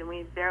hillside and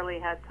we barely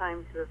had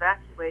time to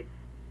evacuate.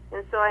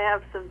 And so I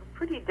have some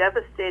pretty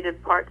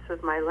devastated parts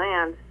of my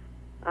land.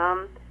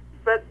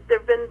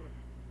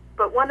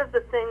 But one of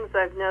the things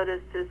I've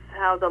noticed is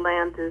how the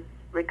land is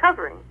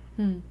recovering.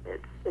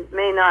 It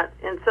may not,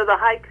 and so the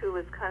haiku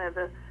is kind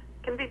of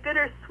can be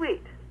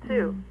bittersweet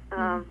too,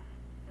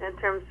 in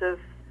terms of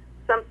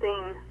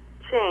something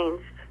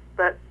changed,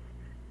 but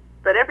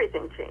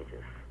everything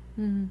changes,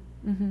 and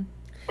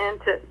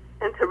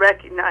to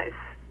recognize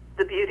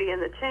the beauty in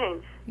the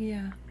change.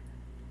 Yeah.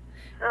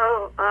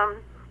 So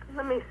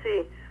let me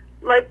see.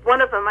 Like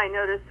one of them I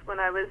noticed when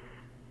I was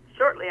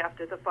shortly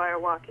after the fire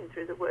walking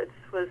through the woods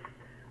was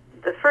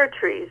the fir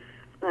trees,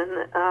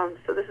 and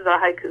so this is a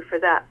haiku for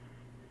that.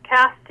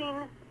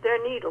 Casting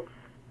their needles,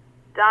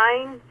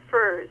 dying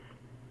firs,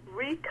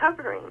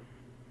 recovering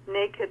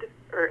naked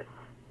earth.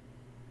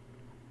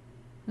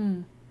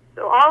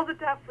 So all the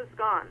death was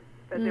gone,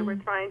 but they were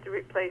trying to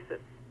replace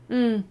it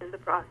in the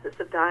process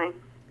of dying.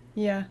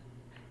 Yeah,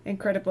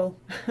 incredible.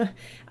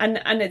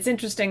 and it's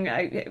interesting,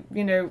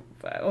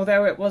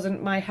 although it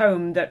wasn't my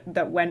home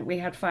that went, we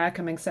had fire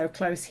coming so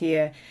close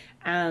here,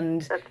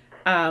 and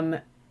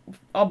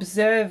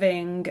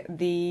observing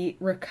the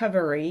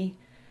recovery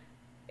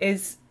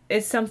is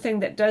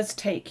something that does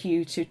take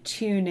you to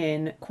tune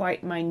in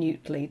quite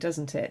minutely,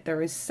 doesn't it?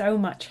 There is so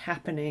much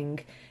happening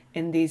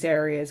in these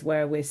areas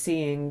where we're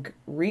seeing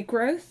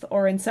regrowth,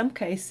 or in some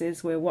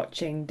cases we're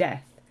watching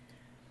death.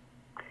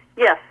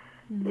 Yes,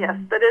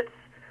 but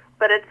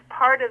it's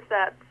part of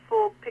that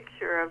full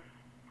picture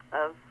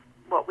of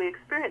what we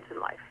experience in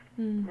life.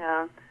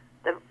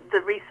 The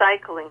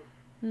recycling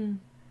and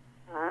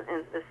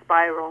the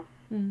spiral.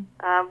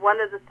 One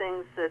of the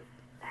things that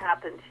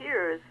happened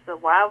here is the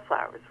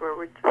wildflowers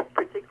were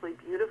particularly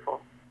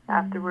beautiful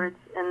afterwards,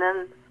 and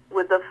then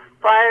with the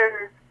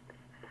fire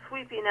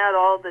sweeping out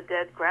all the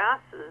dead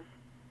grasses,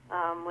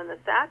 when the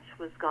thatch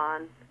was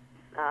gone,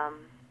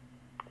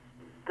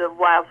 the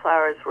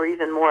wildflowers were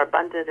even more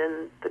abundant,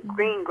 and the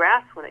green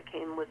grass when it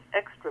came was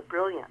extra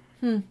brilliant.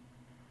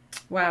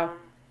 Wow.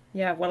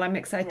 Yeah, well, I'm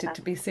excited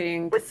to be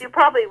seeing... Which you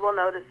probably will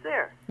notice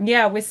there.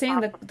 Yeah, we're seeing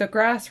the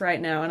grass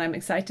right now, and I'm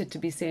excited to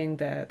be seeing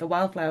the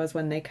wildflowers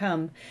when they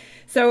come.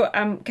 So,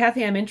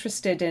 Kathy, I'm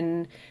interested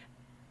in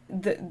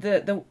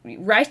the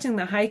writing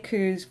the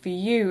haikus for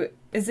you.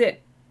 Does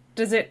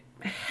it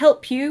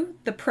help you,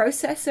 the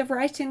process of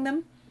writing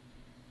them?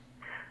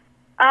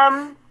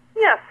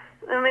 Yes.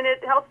 I mean,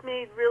 it helps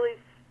me really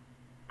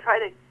try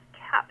to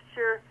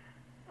capture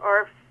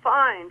or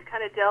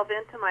kind of delve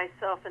into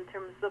myself in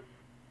terms of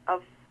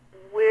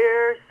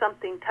where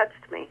something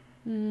touched me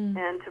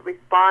and to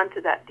respond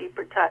to that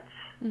deeper touch.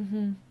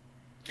 And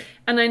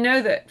I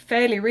know that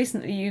fairly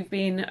recently you've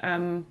been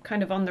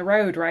kind of on the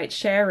road, right,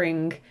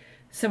 sharing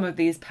some of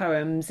these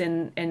poems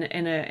in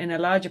a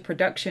larger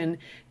production,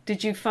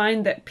 did you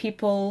find that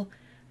people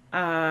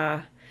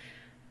felt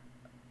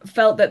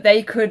that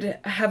they could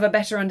have a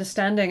better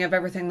understanding of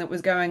everything that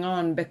was going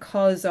on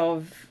because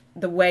of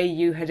the way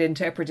you had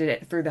interpreted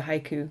it through the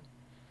haiku?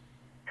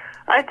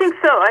 I think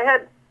so. I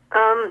had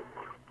a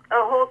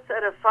whole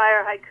set of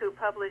fire haiku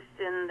published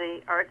in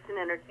the Arts and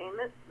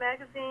Entertainment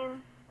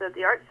magazine,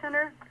 the Art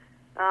Center,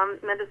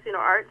 Mendocino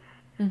Arts,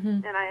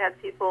 and I had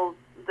people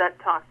that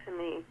talked to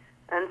me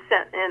and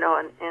sent,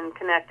 and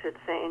connected,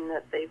 saying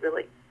that they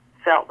really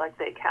felt like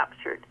they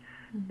captured.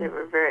 They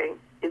were very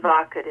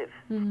evocative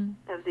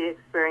of the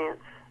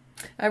experience.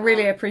 I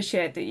really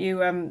appreciate that you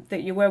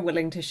were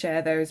willing to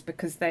share those,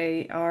 because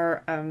they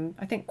are,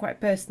 I think, quite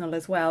personal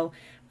as well.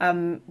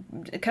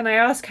 Can I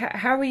ask,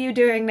 how are you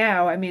doing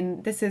now? I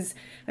mean, this is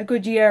a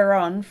good year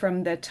on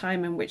from the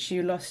time in which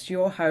you lost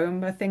your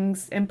home. Are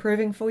things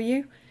improving for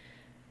you?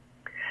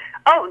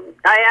 Oh,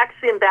 I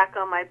actually am back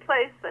on my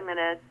place. I'm in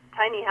a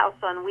tiny house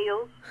on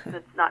wheels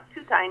that's not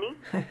too tiny.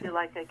 I feel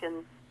like I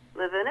can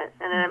live in it,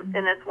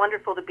 and it's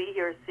wonderful to be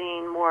here,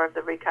 seeing more of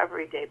the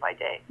recovery day by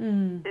day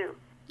too.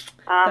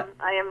 I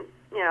am,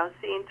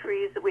 seeing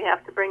trees that we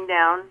have to bring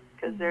down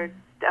because they're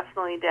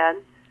definitely dead,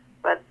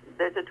 but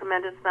there's a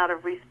tremendous amount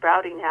of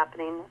resprouting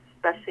happening,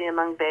 especially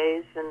among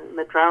bays and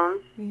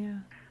madrones,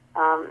 and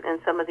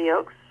some of the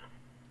oaks.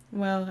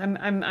 Well,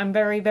 I'm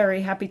very,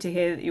 very happy to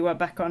hear that you are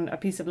back on a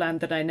piece of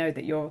land that I know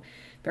that you're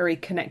very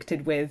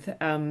connected with.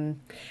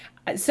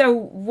 So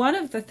one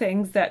of the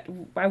things that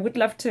I would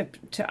love to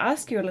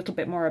ask you a little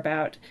bit more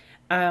about,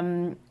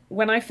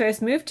 when I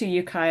first moved to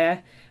Ukiah,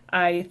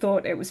 I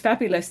thought it was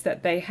fabulous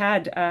that they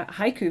had a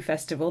haiku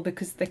festival,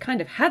 because they kind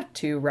of had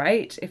to,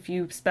 right? If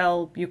you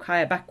spell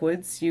Ukiah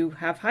backwards, you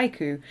have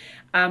haiku.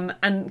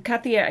 And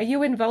Kathy, are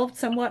you involved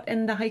somewhat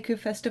in the haiku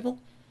festival?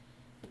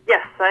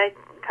 Yes, I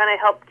kind of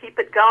helped keep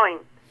it going.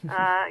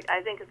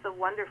 I think it's a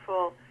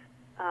wonderful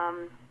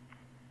kind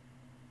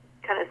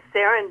of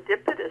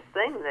serendipitous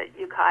thing that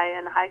Ukiah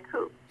and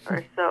haiku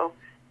are so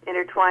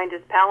intertwined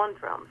as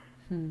palindromes.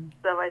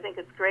 So I think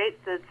it's great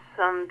that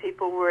some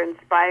people were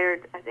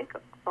inspired, I think,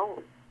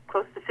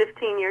 close to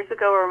 15 years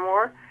ago or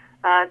more,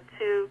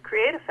 to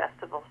create a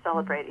festival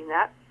celebrating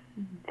that.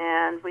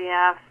 And we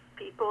have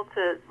people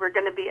we're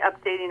going to be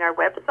updating our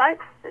website.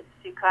 It's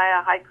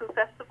Ukiah Haiku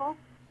Festival,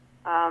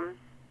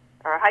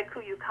 or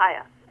Haiku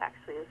Ukiah,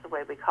 actually, is the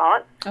way we call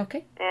it.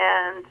 Okay.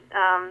 And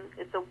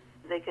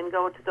they can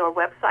go to their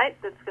website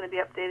that's going to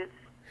be updated.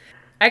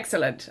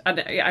 Excellent. And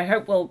I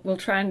hope we'll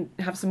try and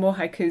have some more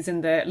haikus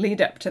in the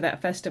lead up to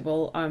that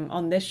festival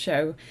on this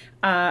show.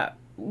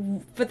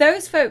 For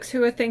those folks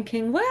who are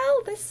thinking,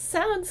 well, this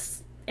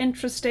sounds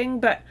interesting,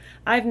 but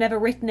I've never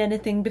written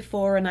anything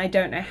before and I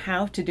don't know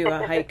how to do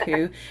a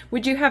haiku,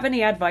 would you have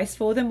any advice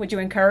for them? Would you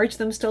encourage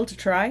them still to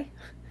try?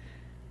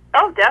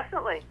 Oh,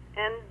 definitely.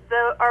 And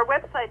our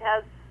website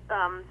has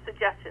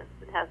suggestions.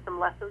 It has some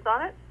lessons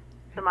on it,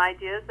 some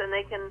ideas, and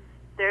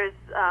there's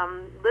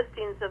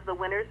listings of the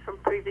winners from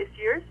previous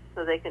years,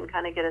 so they can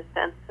kind of get a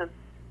sense of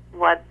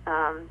what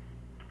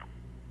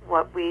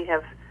we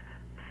have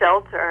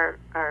felt are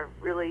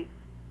really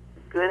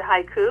good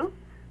haiku.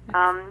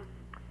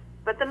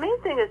 But the main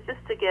thing is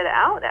just to get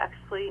out,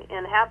 actually,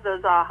 and have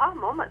those aha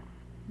moments,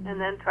 and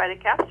then try to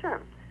capture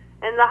them.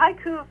 And the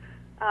haiku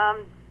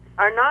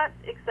are not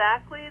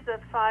exactly the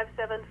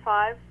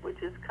 5-7-5,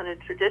 which is kind of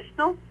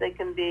traditional. They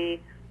can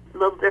be a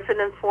little different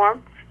in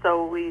form,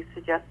 so we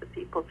suggest that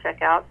people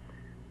check out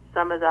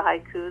some of the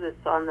haiku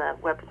that's on the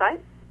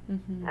website.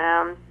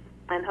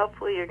 And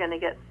hopefully you're going to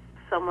get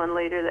someone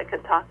later that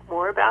can talk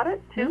more about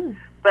it, too.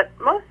 But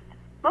most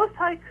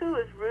haiku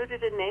is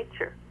rooted in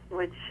nature,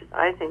 which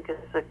I think is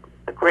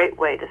a great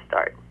way to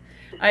start.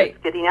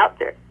 Just getting out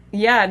there.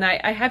 Yeah, and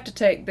I have to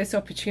take this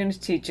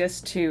opportunity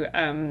just to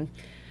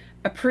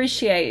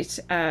appreciate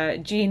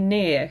Jean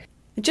Neer.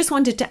 I just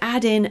wanted to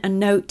add in a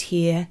note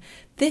here.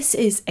 This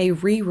is a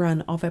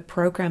rerun of a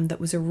program that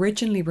was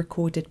originally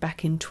recorded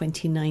back in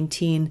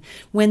 2019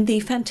 when the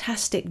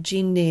fantastic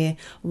Jean Neer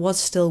was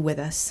still with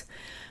us.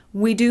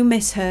 We do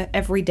miss her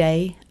every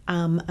day.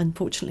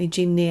 Unfortunately,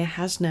 Jean Neer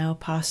has now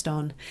passed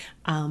on,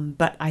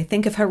 but I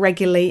think of her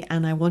regularly,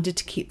 and I wanted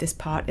to keep this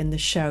part in the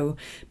show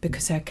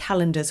because her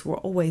calendars were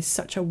always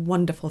such a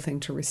wonderful thing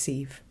to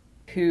receive.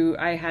 Who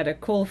I had a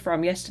call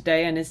from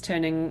yesterday and is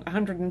turning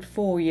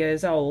 104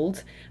 years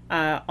old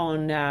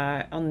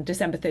on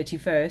December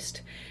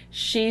 31st.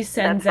 She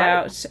sends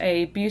out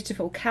a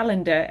beautiful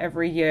calendar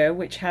every year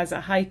which has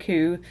a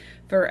haiku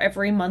for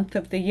every month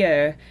of the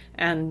year,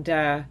 and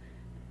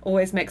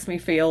always makes me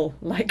feel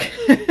like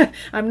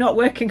I'm not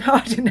working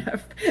hard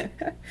enough.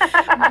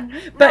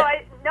 But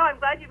I'm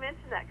glad you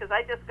mentioned that, because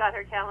I just got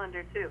her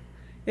calendar too.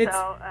 And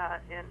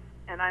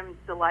I'm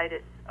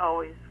delighted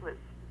always with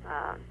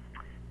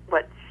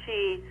what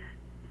she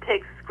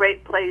takes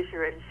great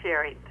pleasure in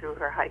sharing through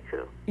her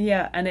haiku.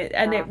 Yeah, and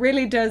it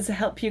really does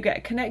help you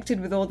get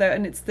connected with all that,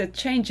 and it's the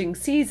changing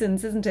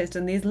seasons, isn't it?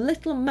 And these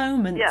little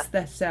moments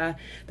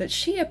that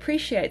she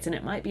appreciates, and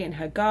it might be in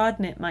her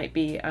garden, it might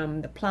be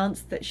the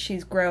plants that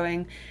she's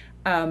growing,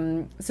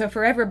 So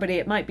for everybody,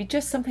 it might be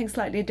just something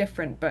slightly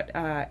different, but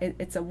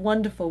it's a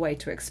wonderful way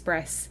to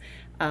express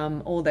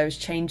all those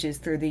changes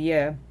through the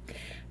year.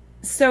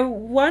 So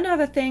one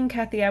other thing,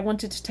 Kathy, I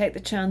wanted to take the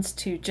chance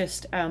to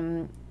just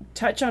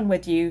touch on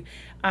with you.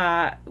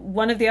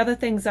 One of the other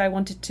things I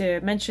wanted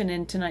to mention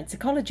in tonight's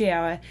Ecology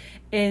Hour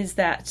is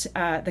that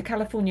the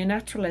California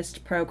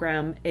Naturalist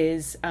Program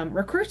is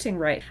recruiting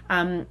right.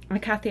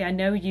 Kathy, I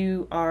know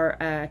you are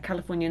a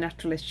California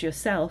Naturalist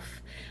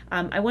yourself.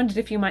 I wondered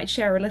if you might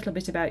share a little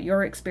bit about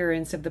your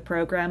experience of the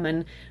program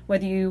and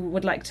whether you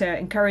would like to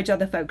encourage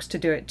other folks to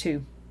do it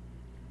too.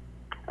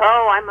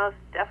 Oh, I most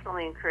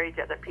definitely encourage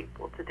other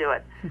people to do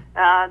it.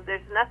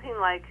 There's nothing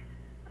like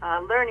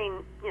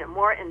learning,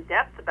 more in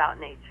depth about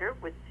nature,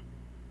 which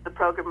the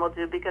program will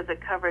do because it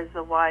covers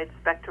a wide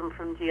spectrum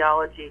from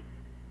geology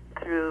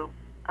through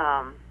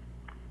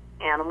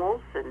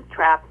animals and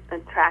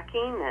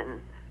tracking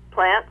and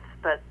plants,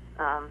 but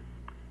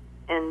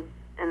in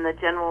the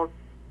general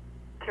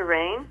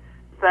terrain.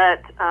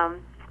 But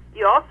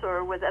you also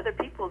are with other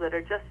people that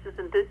are just as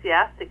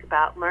enthusiastic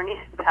about learning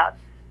about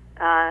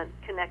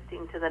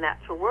connecting to the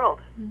natural world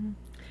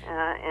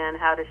and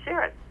how to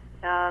share it.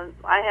 I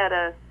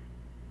had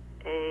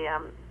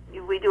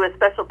we do a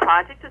special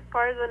project as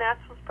part of the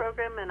Naturalist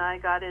Program, and I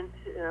got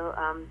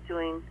into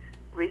doing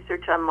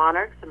research on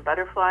monarchs and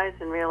butterflies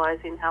and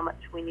realizing how much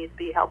we need to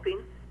be helping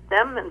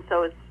them. And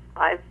so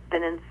I've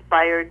been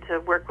inspired to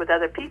work with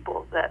other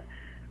people that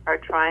are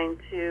trying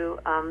to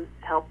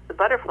help the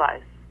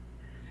butterflies,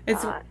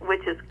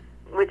 which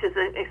is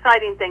an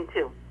exciting thing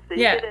too. So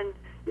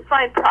you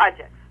find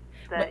projects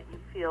that you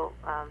feel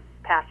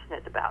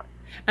passionate about.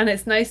 And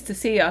it's nice to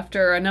see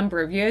after a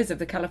number of years of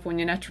the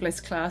California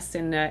Naturalist class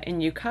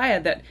in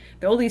Ukiah that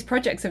all these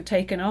projects have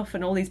taken off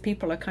and all these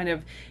people are kind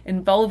of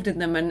involved in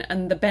them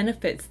and the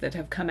benefits that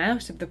have come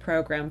out of the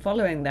program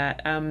following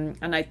that.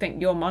 And I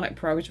think your Monarch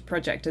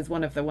project is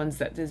one of the ones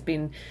that has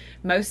been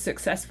most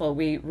successful.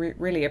 We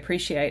really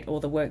appreciate all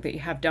the work that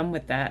you have done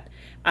with that.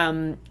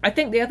 I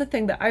think the other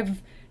thing that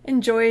I've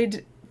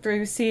enjoyed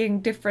through seeing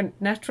different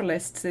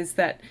naturalists is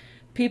that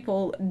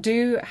people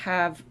do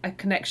have a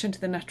connection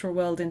to the natural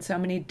world in so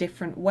many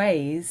different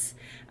ways,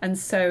 and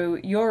so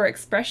your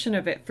expression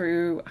of it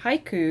through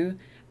haiku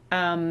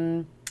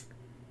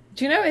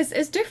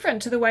is different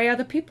to the way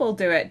other people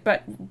do it,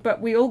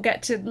 but we all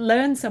get to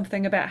learn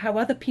something about how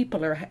other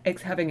people are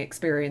having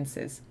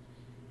experiences.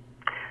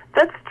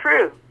 That's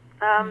true,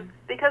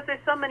 because there's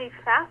so many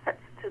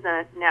facets to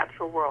the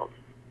natural world.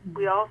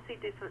 We all see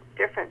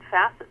different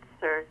facets.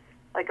 They're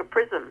like a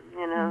prism,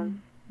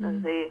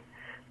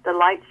 the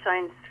light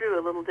shines through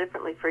a little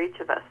differently for each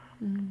of us.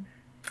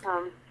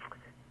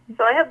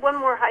 So I have one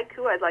more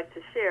haiku I'd like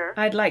to share.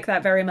 I'd like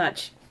that very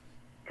much.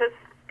 Because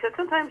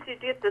sometimes you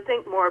get to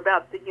think more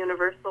about the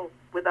universal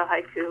with a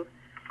haiku.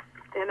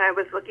 And I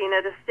was looking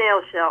at a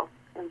snail shell,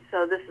 and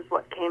so this is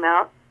what came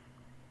out.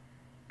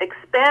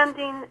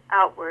 Expanding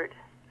outward,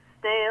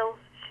 snail's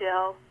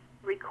shell,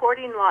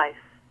 recording life,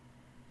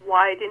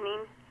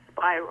 widening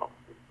spiral.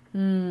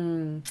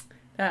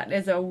 That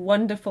is a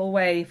wonderful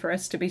way for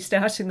us to be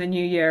starting the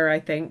new year, I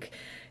think.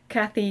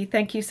 Kathy,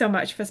 thank you so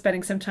much for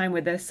spending some time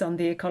with us on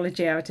the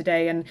Ecology Hour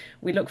today, and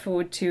we look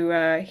forward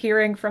to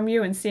hearing from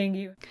you and seeing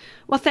you.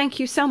 Well, thank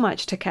you so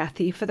much to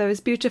Kathy for those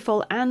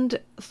beautiful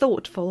and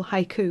thoughtful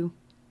haiku.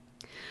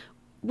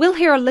 We'll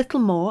hear a little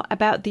more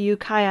about the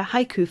Ukiah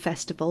Haiku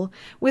Festival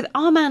with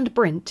Armand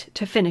Brint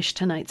to finish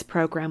tonight's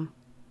programme.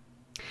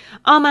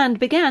 Armand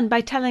began by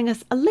telling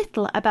us a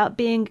little about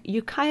being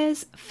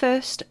Ukiah's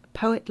first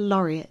poet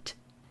laureate.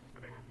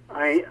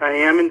 I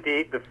am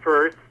indeed the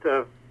first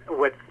of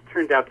what's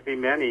turned out to be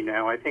many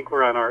now. I think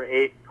we're on our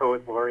 8th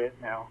poet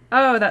laureate now.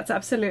 Oh, that's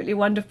absolutely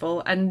wonderful.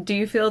 And do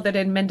you feel that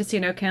in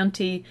Mendocino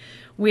County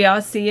we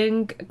are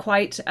seeing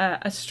quite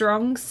a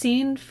strong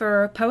scene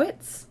for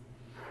poets?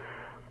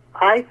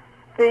 I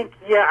think,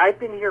 I've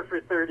been here for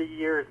 30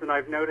 years, and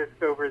I've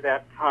noticed over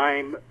that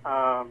time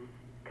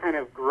kind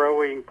of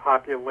growing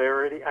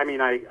popularity. I mean,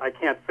 I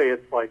can't say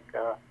it's like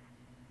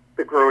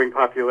the growing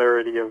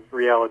popularity of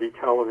reality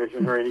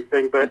television or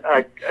anything, but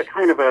a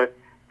kind of a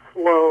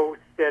slow,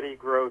 steady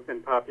growth in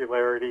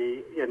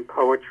popularity in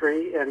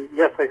poetry. And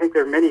yes, I think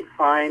there are many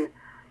fine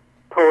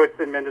poets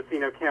in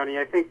Mendocino County.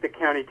 I think the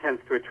county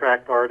tends to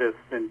attract artists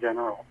in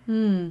general.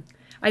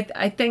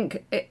 I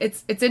think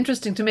it's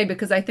interesting to me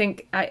because I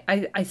think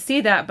I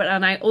see that,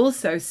 and I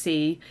also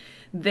see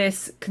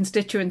this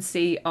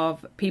constituency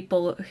of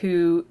people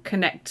who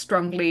connect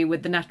strongly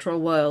with the natural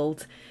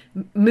world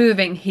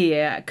moving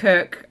here.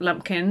 Kirk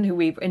Lumpkin, who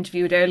we've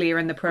interviewed earlier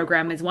in the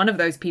program, is one of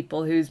those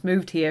people who's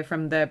moved here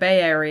from the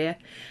Bay Area.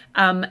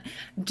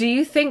 Do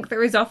you think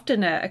there is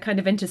often a kind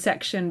of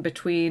intersection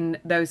between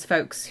those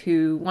folks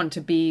who want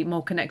to be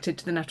more connected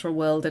to the natural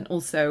world and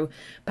also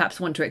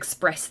perhaps want to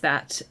express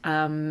that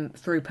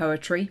through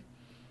poetry?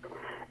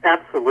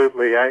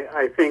 Absolutely.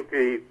 I think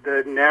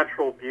the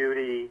natural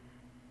beauty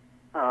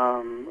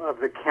of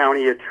the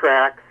county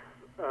attracts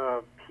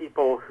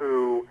people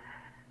who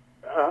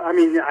I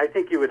mean, I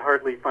think you would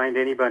hardly find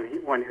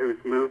anyone who's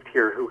moved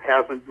here who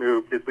hasn't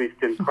moved, at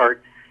least in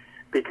part,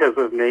 because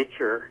of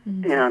nature.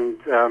 Mm-hmm. And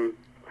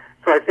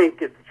so I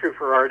think it's true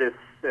for artists,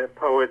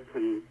 poets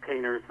and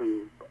painters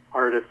and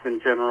artists in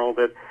general,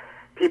 that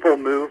people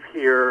move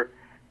here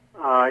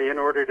in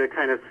order to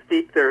kind of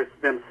steep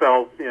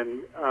themselves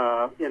in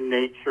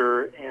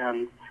nature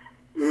and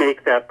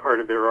make that part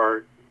of their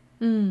art.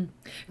 Mm.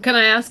 Can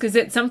I ask, is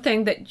it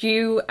something that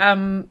you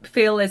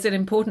feel is an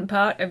important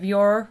part of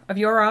your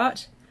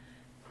art?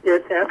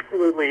 It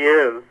absolutely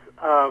is.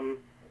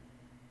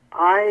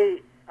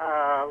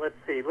 Let's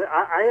see.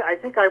 I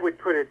think I would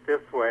put it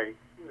this way,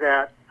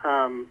 that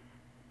in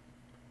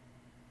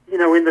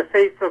the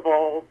face of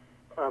all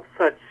of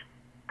such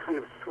kind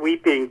of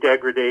sweeping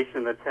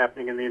degradation that's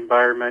happening in the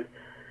environment,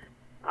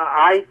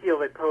 I feel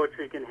that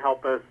poetry can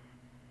help us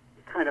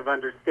kind of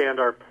understand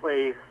our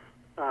place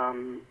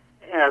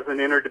as an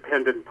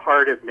interdependent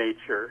part of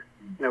nature.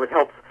 It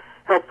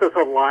helps us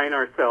align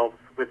ourselves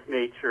with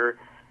nature,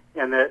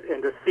 and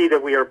to see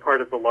that we are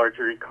part of the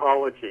larger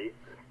ecology.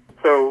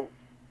 So,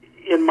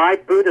 in my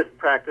Buddhist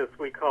practice,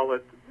 we call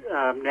it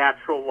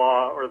natural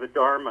law or the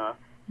Dharma,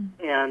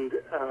 and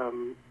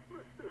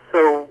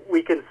so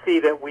we can see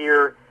that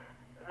we're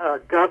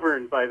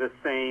governed by the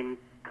same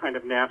kind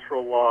of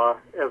natural law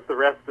as the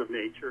rest of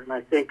nature, and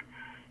I think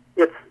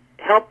it's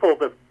helpful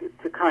to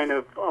kind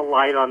of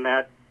alight on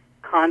that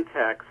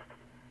context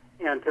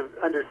and to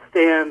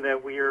understand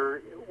that we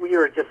are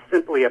just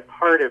simply a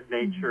part of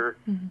nature,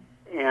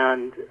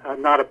 and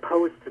not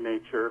opposed to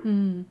nature,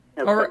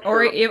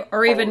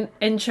 or even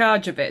in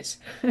charge of it,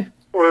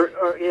 or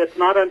it's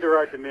not under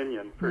our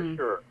dominion for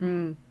sure.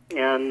 And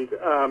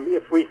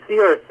if we see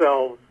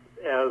ourselves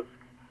as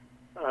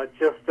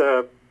just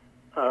a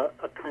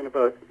kind of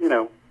a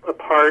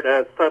part,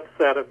 a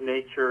subset of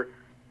nature,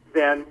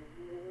 then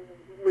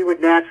we would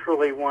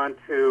naturally want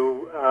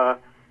to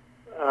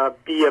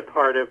be a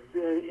part of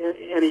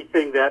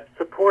anything that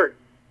supports,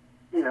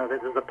 that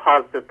is a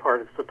positive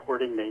part of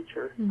supporting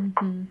nature.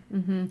 Mm-hmm,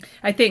 mm-hmm.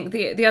 I think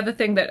the other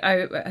thing that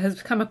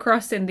has come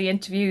across in the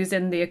interviews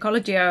in the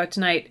Ecology Hour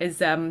tonight is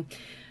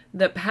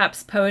that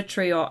perhaps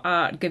poetry or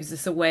art gives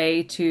us a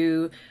way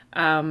to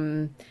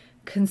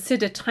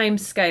consider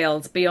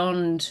timescales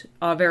beyond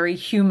our very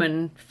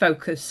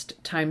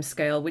human-focused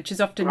timescale, which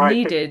is often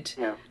needed.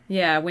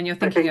 When you're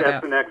thinking about.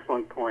 I think that's an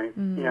excellent point.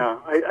 Yeah,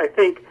 I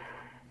think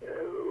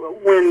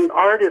when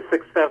art is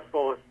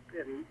successful,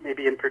 and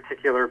maybe in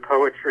particular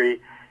poetry,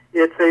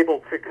 it's able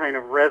to kind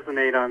of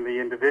resonate on the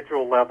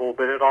individual level,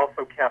 but it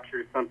also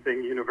captures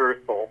something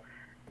universal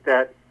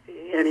that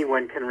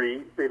anyone can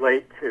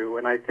relate to.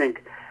 And I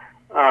think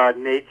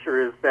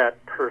nature is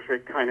that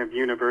perfect kind of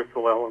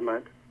universal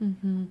element.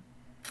 Mm-hmm.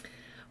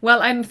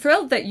 Well, I'm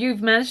thrilled that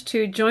you've managed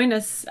to join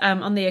us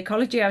on the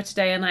Ecology Hour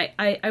today, and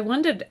I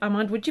wondered,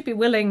 Armand, would you be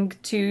willing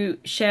to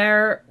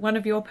share one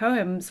of your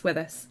poems with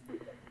us?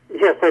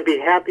 Yes, I'd be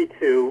happy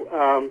to.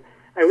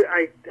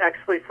 I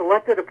actually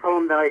selected a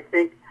poem that I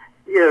think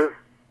is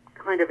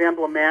kind of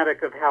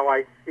emblematic of how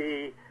I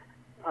see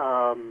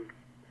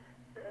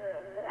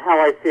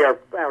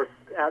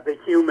the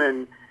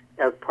human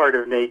as part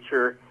of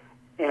nature.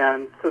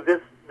 And so this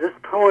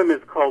poem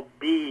is called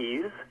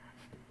Bees,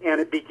 and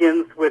it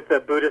begins with a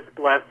Buddhist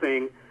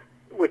blessing,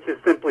 which is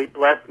simply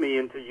bless me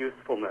into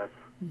usefulness.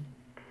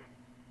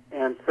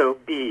 And so,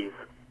 bees.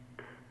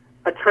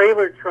 A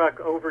trailer truck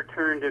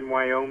overturned in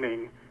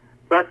Wyoming,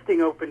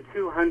 busting open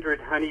 200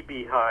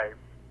 honeybee hives.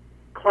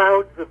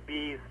 Clouds of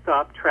bees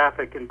stopped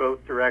traffic in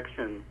both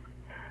directions.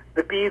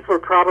 The bees were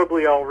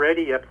probably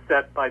already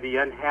upset by the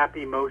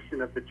unhappy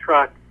motion of the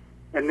truck,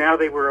 and now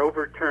they were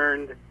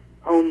overturned,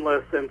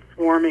 homeless, and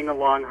swarming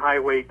along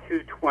Highway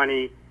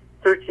 220,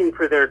 searching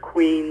for their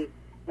queens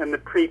and the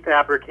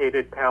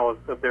prefabricated palace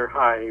of their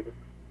hives.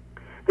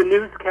 The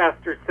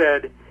newscaster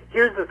said,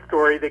 "Here's a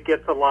story that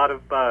gets a lot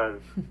of buzz,"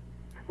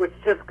 which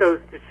just goes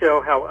to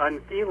show how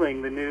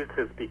unfeeling the news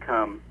has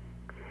become.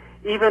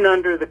 Even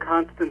under the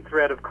constant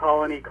threat of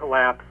colony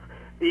collapse,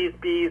 these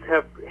bees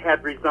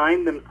had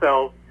resigned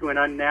themselves to an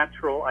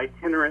unnatural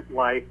itinerant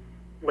life,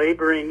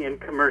 laboring in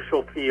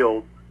commercial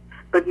fields.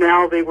 But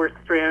now they were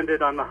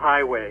stranded on the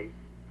highway,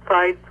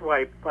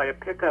 sideswiped by a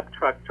pickup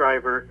truck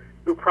driver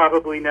who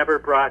probably never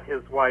brought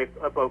his wife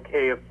a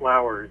bouquet of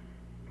flowers.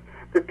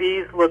 The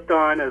bees looked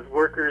on as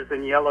workers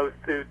in yellow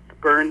suits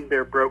burned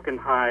their broken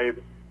hives.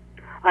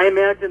 I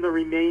imagine the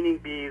remaining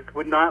bees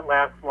would not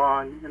last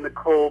long in the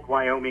cold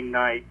Wyoming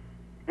night,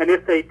 and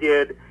if they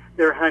did,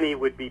 their honey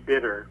would be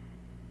bitter.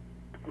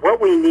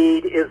 What we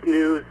need is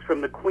news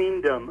from the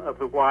queendom of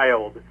the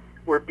wild,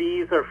 where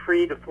bees are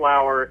free to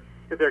flower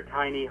to their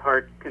tiny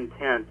heart's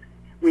content.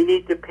 We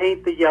need to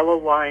paint the yellow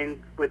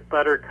lines with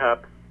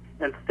buttercups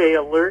and stay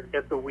alert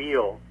at the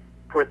wheel,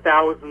 for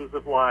thousands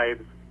of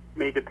lives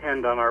may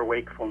depend on our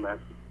wakefulness.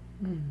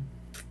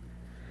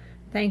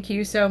 Thank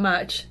you so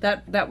much.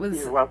 That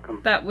was You're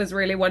welcome. That was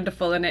really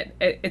wonderful, and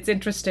it's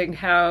interesting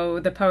how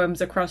the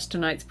poems across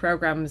tonight's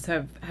programs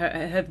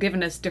have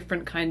given us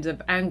different kinds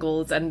of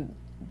angles, and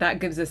that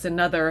gives us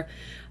another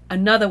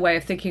another way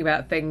of thinking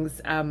about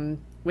things,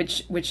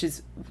 which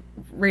is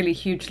really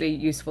hugely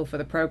useful for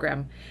the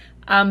program.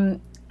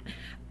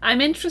 I'm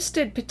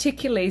interested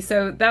particularly,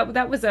 so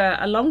that was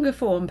a longer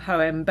form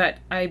poem, but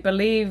I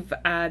believe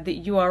that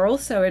you are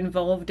also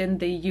involved in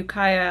the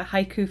Ukiah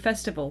Haiku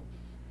Festival.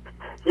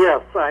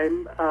 Yes,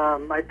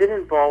 I've been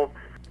involved.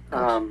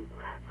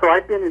 So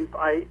I've been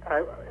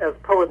as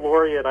poet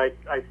laureate.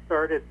 I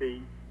started the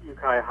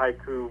Ukiah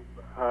Haiku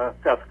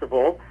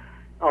Festival,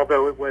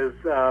 although it was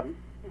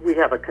we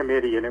have a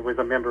committee, and it was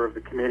a member of the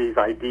committee's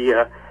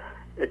idea.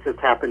 It just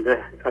happened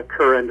to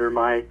occur under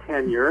my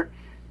tenure.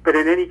 But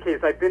in any case,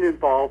 I've been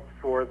involved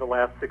for the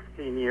last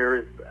 16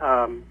 years,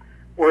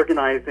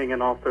 organizing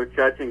and also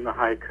judging the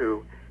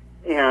haiku.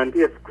 And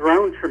it's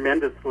grown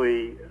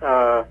tremendously.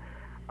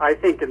 I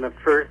think in the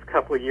first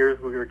couple of years,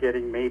 we were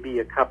getting maybe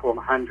a couple of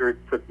hundred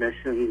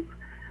submissions,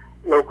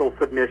 local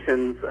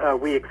submissions.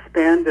 We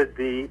expanded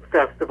the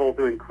festival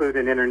to include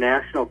an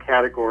international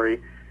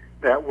category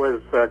that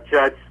was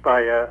judged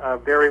by a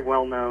very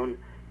well-known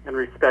and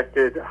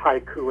respected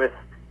haikuist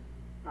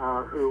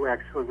who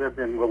actually lived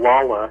in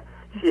Wallala.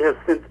 She has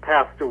since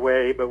passed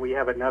away, but we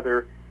have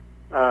another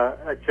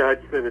a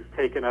judge that has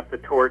taken up the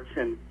torch,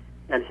 and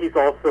he's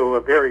also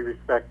a very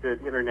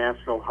respected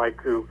international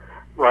haiku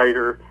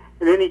writer.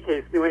 In any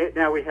case,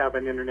 now we have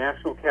an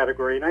international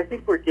category, and I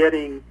think we're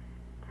getting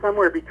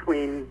somewhere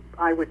between,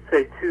 I would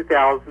say,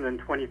 2,000 and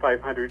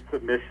 2,500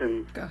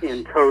 submissions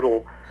in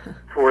total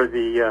for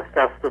the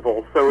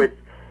festival. So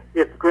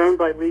it's grown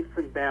by leaps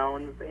and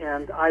bounds,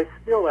 and I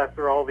still,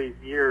 after all these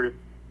years,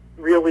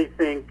 really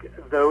think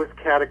those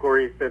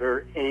categories that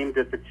are aimed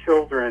at the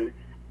children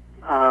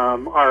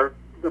are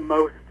the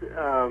most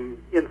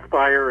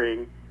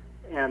inspiring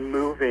and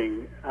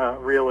moving,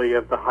 really,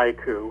 of the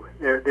haiku.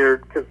 They're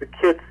because the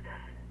kids,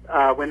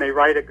 when they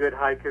write a good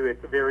haiku,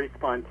 it's very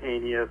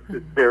spontaneous,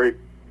 it's very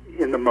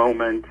in the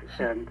moment,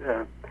 and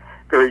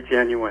very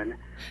genuine.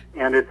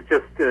 And it's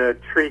just a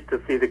treat to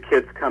see the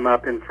kids come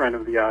up in front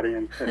of the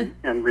audience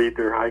and read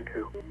their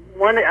haiku.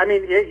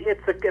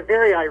 It's a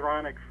very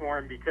ironic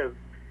form because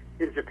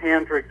in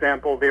Japan, for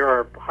example, there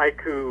are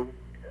haiku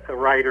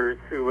writers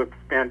who have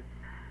spent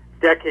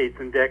decades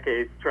and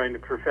decades trying to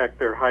perfect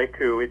their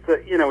haiku.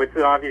 It's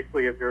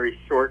obviously a very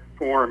short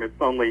form.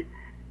 It's only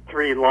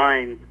 3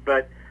 lines,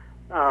 but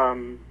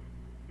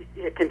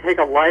it can take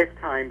a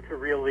lifetime to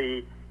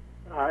really,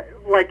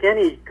 like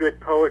any good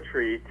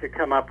poetry, to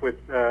come up with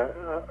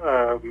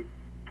an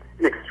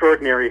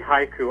extraordinary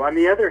haiku. On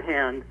the other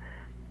hand,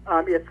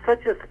 it's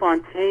such a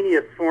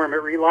spontaneous form.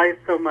 It relies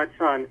so much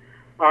on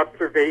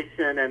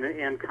observation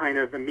and kind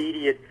of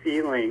immediate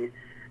feeling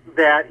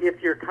that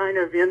if you're kind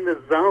of in the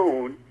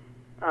zone,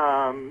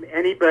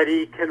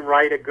 anybody can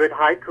write a good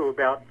haiku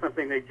about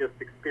something they just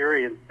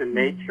experienced in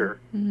nature.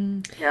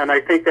 Mm-hmm. And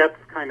I think that's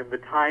kind of the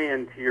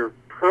tie-in to your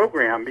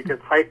program, because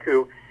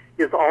haiku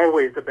is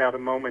always about a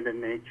moment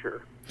in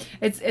nature.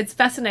 It's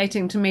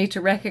fascinating to me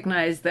to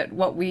recognize that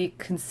what we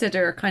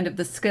consider kind of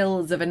the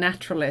skills of a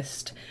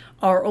naturalist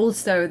are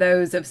also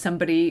those of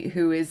somebody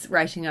who is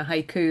writing a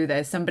haiku.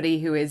 There's somebody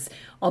who is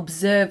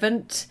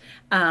observant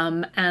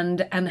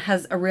and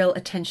has a real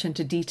attention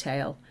to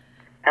detail.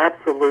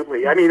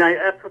 Absolutely. I mean,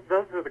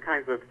 those are the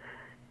kinds of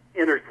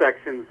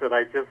intersections that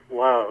I just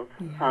love.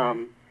 Yeah.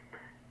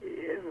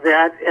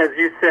 That, as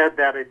you said,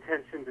 that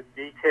attention to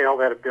detail,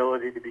 that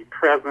ability to be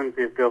present,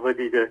 the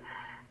ability to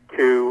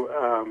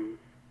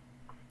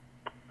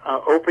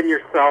open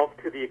yourself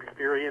to the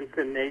experience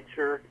in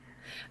nature.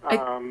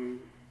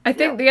 I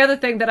think the other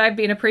thing that I've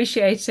been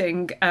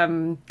appreciating,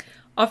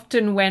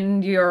 often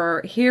when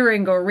you're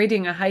hearing or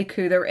reading a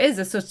haiku, there is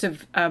a sort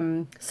of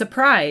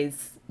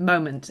surprise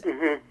moment.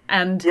 Mm-hmm.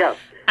 And yes.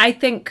 I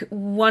think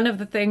one of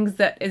the things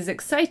that is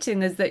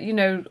exciting is that,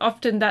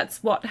 often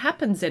that's what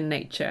happens in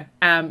nature.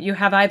 You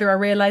have either a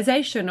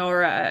realization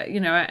or,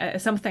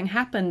 something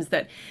happens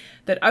that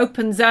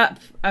opens up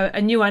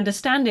a new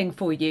understanding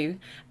for you.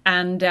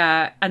 And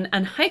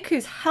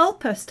haikus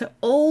help us to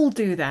all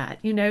do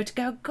that, to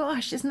go,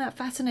 gosh, isn't that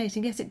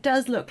fascinating? Yes, it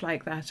does look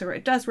like that, or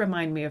it does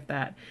remind me of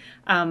that.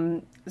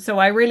 So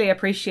I really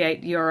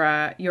appreciate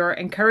your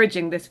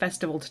encouraging this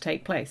festival to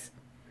take place.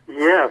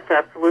 Yes,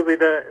 absolutely.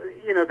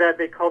 That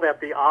they call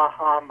that the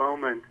aha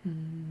moment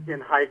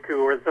in haiku,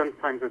 or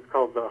sometimes it's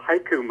called the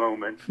haiku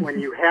moment, when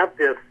you have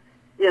this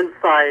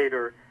insight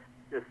or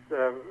this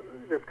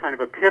kind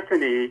of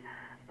epiphany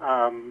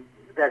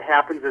that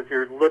happens as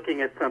you're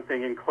looking at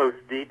something in close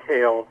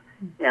detail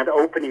and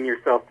opening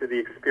yourself to the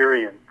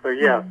experience. So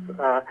yes,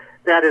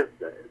 that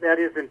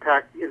is in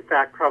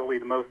fact probably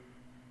the most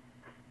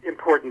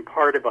important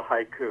part of a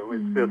haiku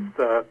is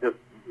this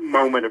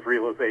moment of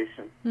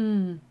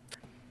realization.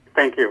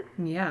 Thank you.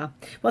 Yeah.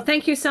 Well,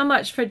 thank you so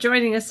much for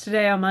joining us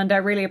today, Armand. I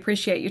really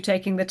appreciate you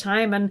taking the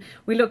time, and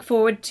we look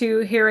forward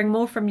to hearing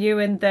more from you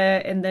in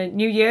the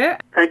new year.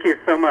 Thank you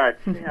so much.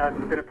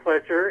 It's been a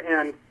pleasure,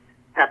 and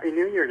Happy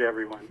New Year to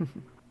everyone.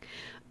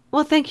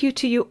 Well, thank you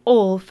to you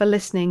all for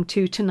listening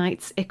to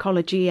tonight's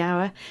Ecology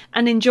Hour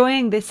and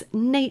enjoying this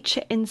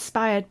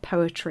nature-inspired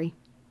poetry.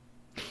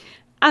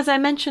 As I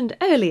mentioned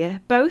earlier,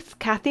 both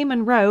Kathy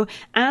Monroe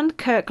and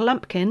Kirk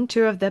Lumpkin,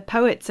 two of the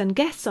poets and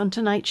guests on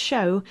tonight's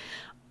show,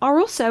 are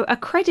also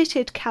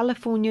accredited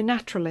California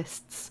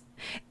naturalists.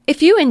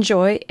 If you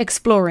enjoy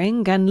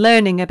exploring and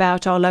learning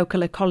about our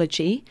local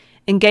ecology,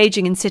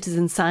 engaging in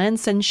citizen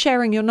science and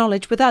sharing your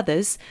knowledge with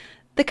others,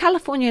 the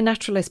California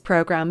Naturalist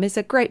Program is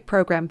a great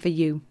program for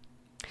you.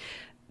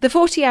 The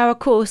 40-hour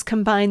course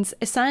combines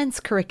a science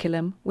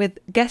curriculum with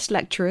guest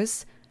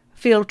lecturers,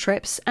 field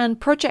trips and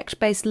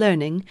project-based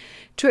learning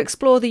to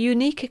explore the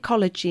unique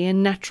ecology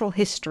and natural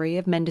history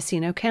of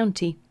Mendocino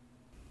County.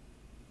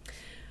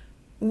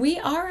 We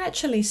are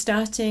actually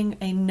starting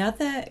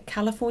another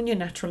California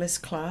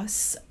Naturalist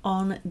class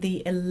on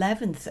the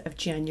 11th of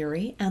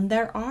January, and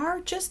there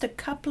are just a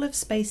couple of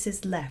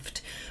spaces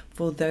left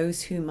for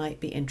those who might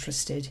be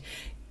interested.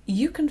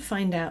 You can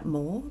find out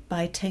more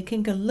by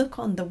taking a look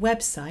on the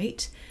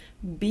website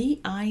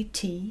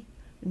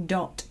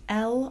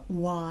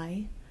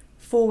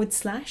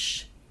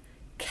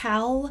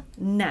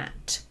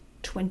bit.ly/CalNat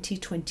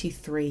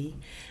 2023.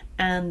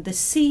 And the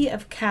C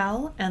of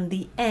Cal and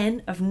the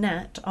N of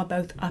Nat are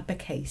both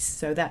uppercase.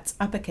 So that's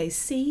uppercase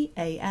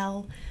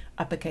C-A-L,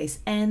 uppercase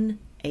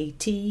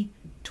N-A-T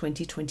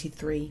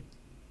 2023.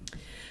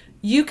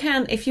 You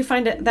can, if you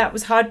find it that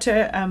was hard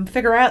to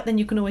figure out, then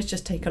you can always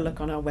just take a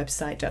look on our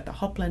website at the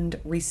Hopland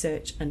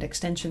Research and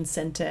Extension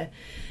Center,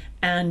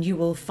 and you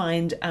will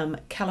find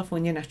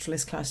California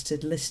Naturalist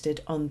classes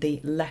listed on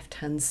the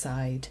left-hand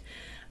side.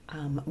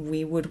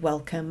 We would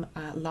welcome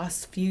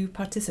last few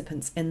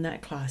participants in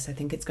that class. I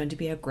think it's going to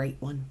be a great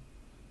one.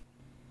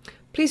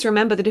 Please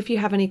remember that if you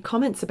have any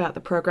comments about the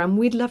program,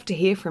 we'd love to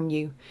hear from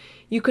you.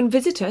 You can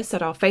visit us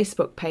at our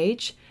Facebook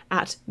page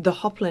at the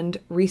Hopland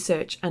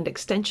Research and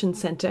Extension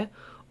Center,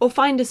 or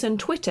find us on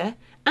Twitter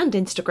and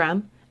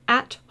Instagram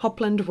at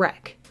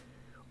HoplandRec.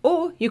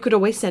 Or you could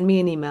always send me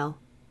an email,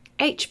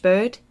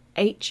 hbird,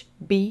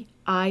 HBIRD,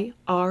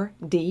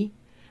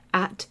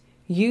 at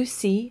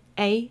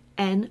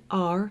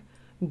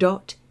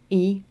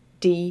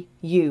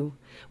ucanr.edu.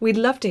 We'd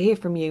love to hear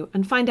from you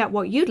and find out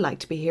what you'd like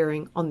to be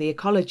hearing on the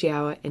Ecology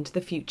Hour into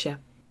the future.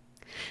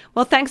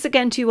 Well, thanks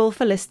again to you all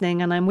for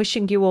listening, and I'm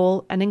wishing you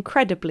all an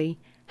incredibly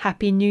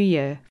Happy New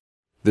Year.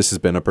 This has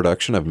been a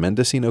production of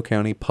Mendocino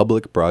County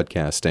Public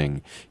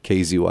Broadcasting,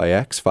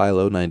 KZYX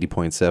Philo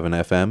 90.7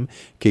 FM,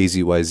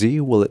 KZYZ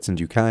Willits and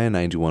Ukiah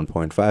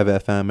 91.5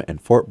 FM, and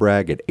Fort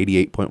Bragg at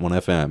 88.1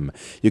 FM.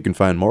 You can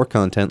find more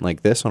content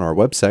like this on our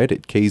website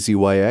at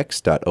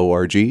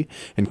kzyx.org,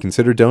 and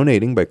consider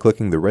donating by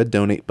clicking the red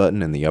donate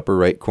button in the upper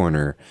right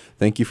corner.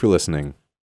 Thank you for listening.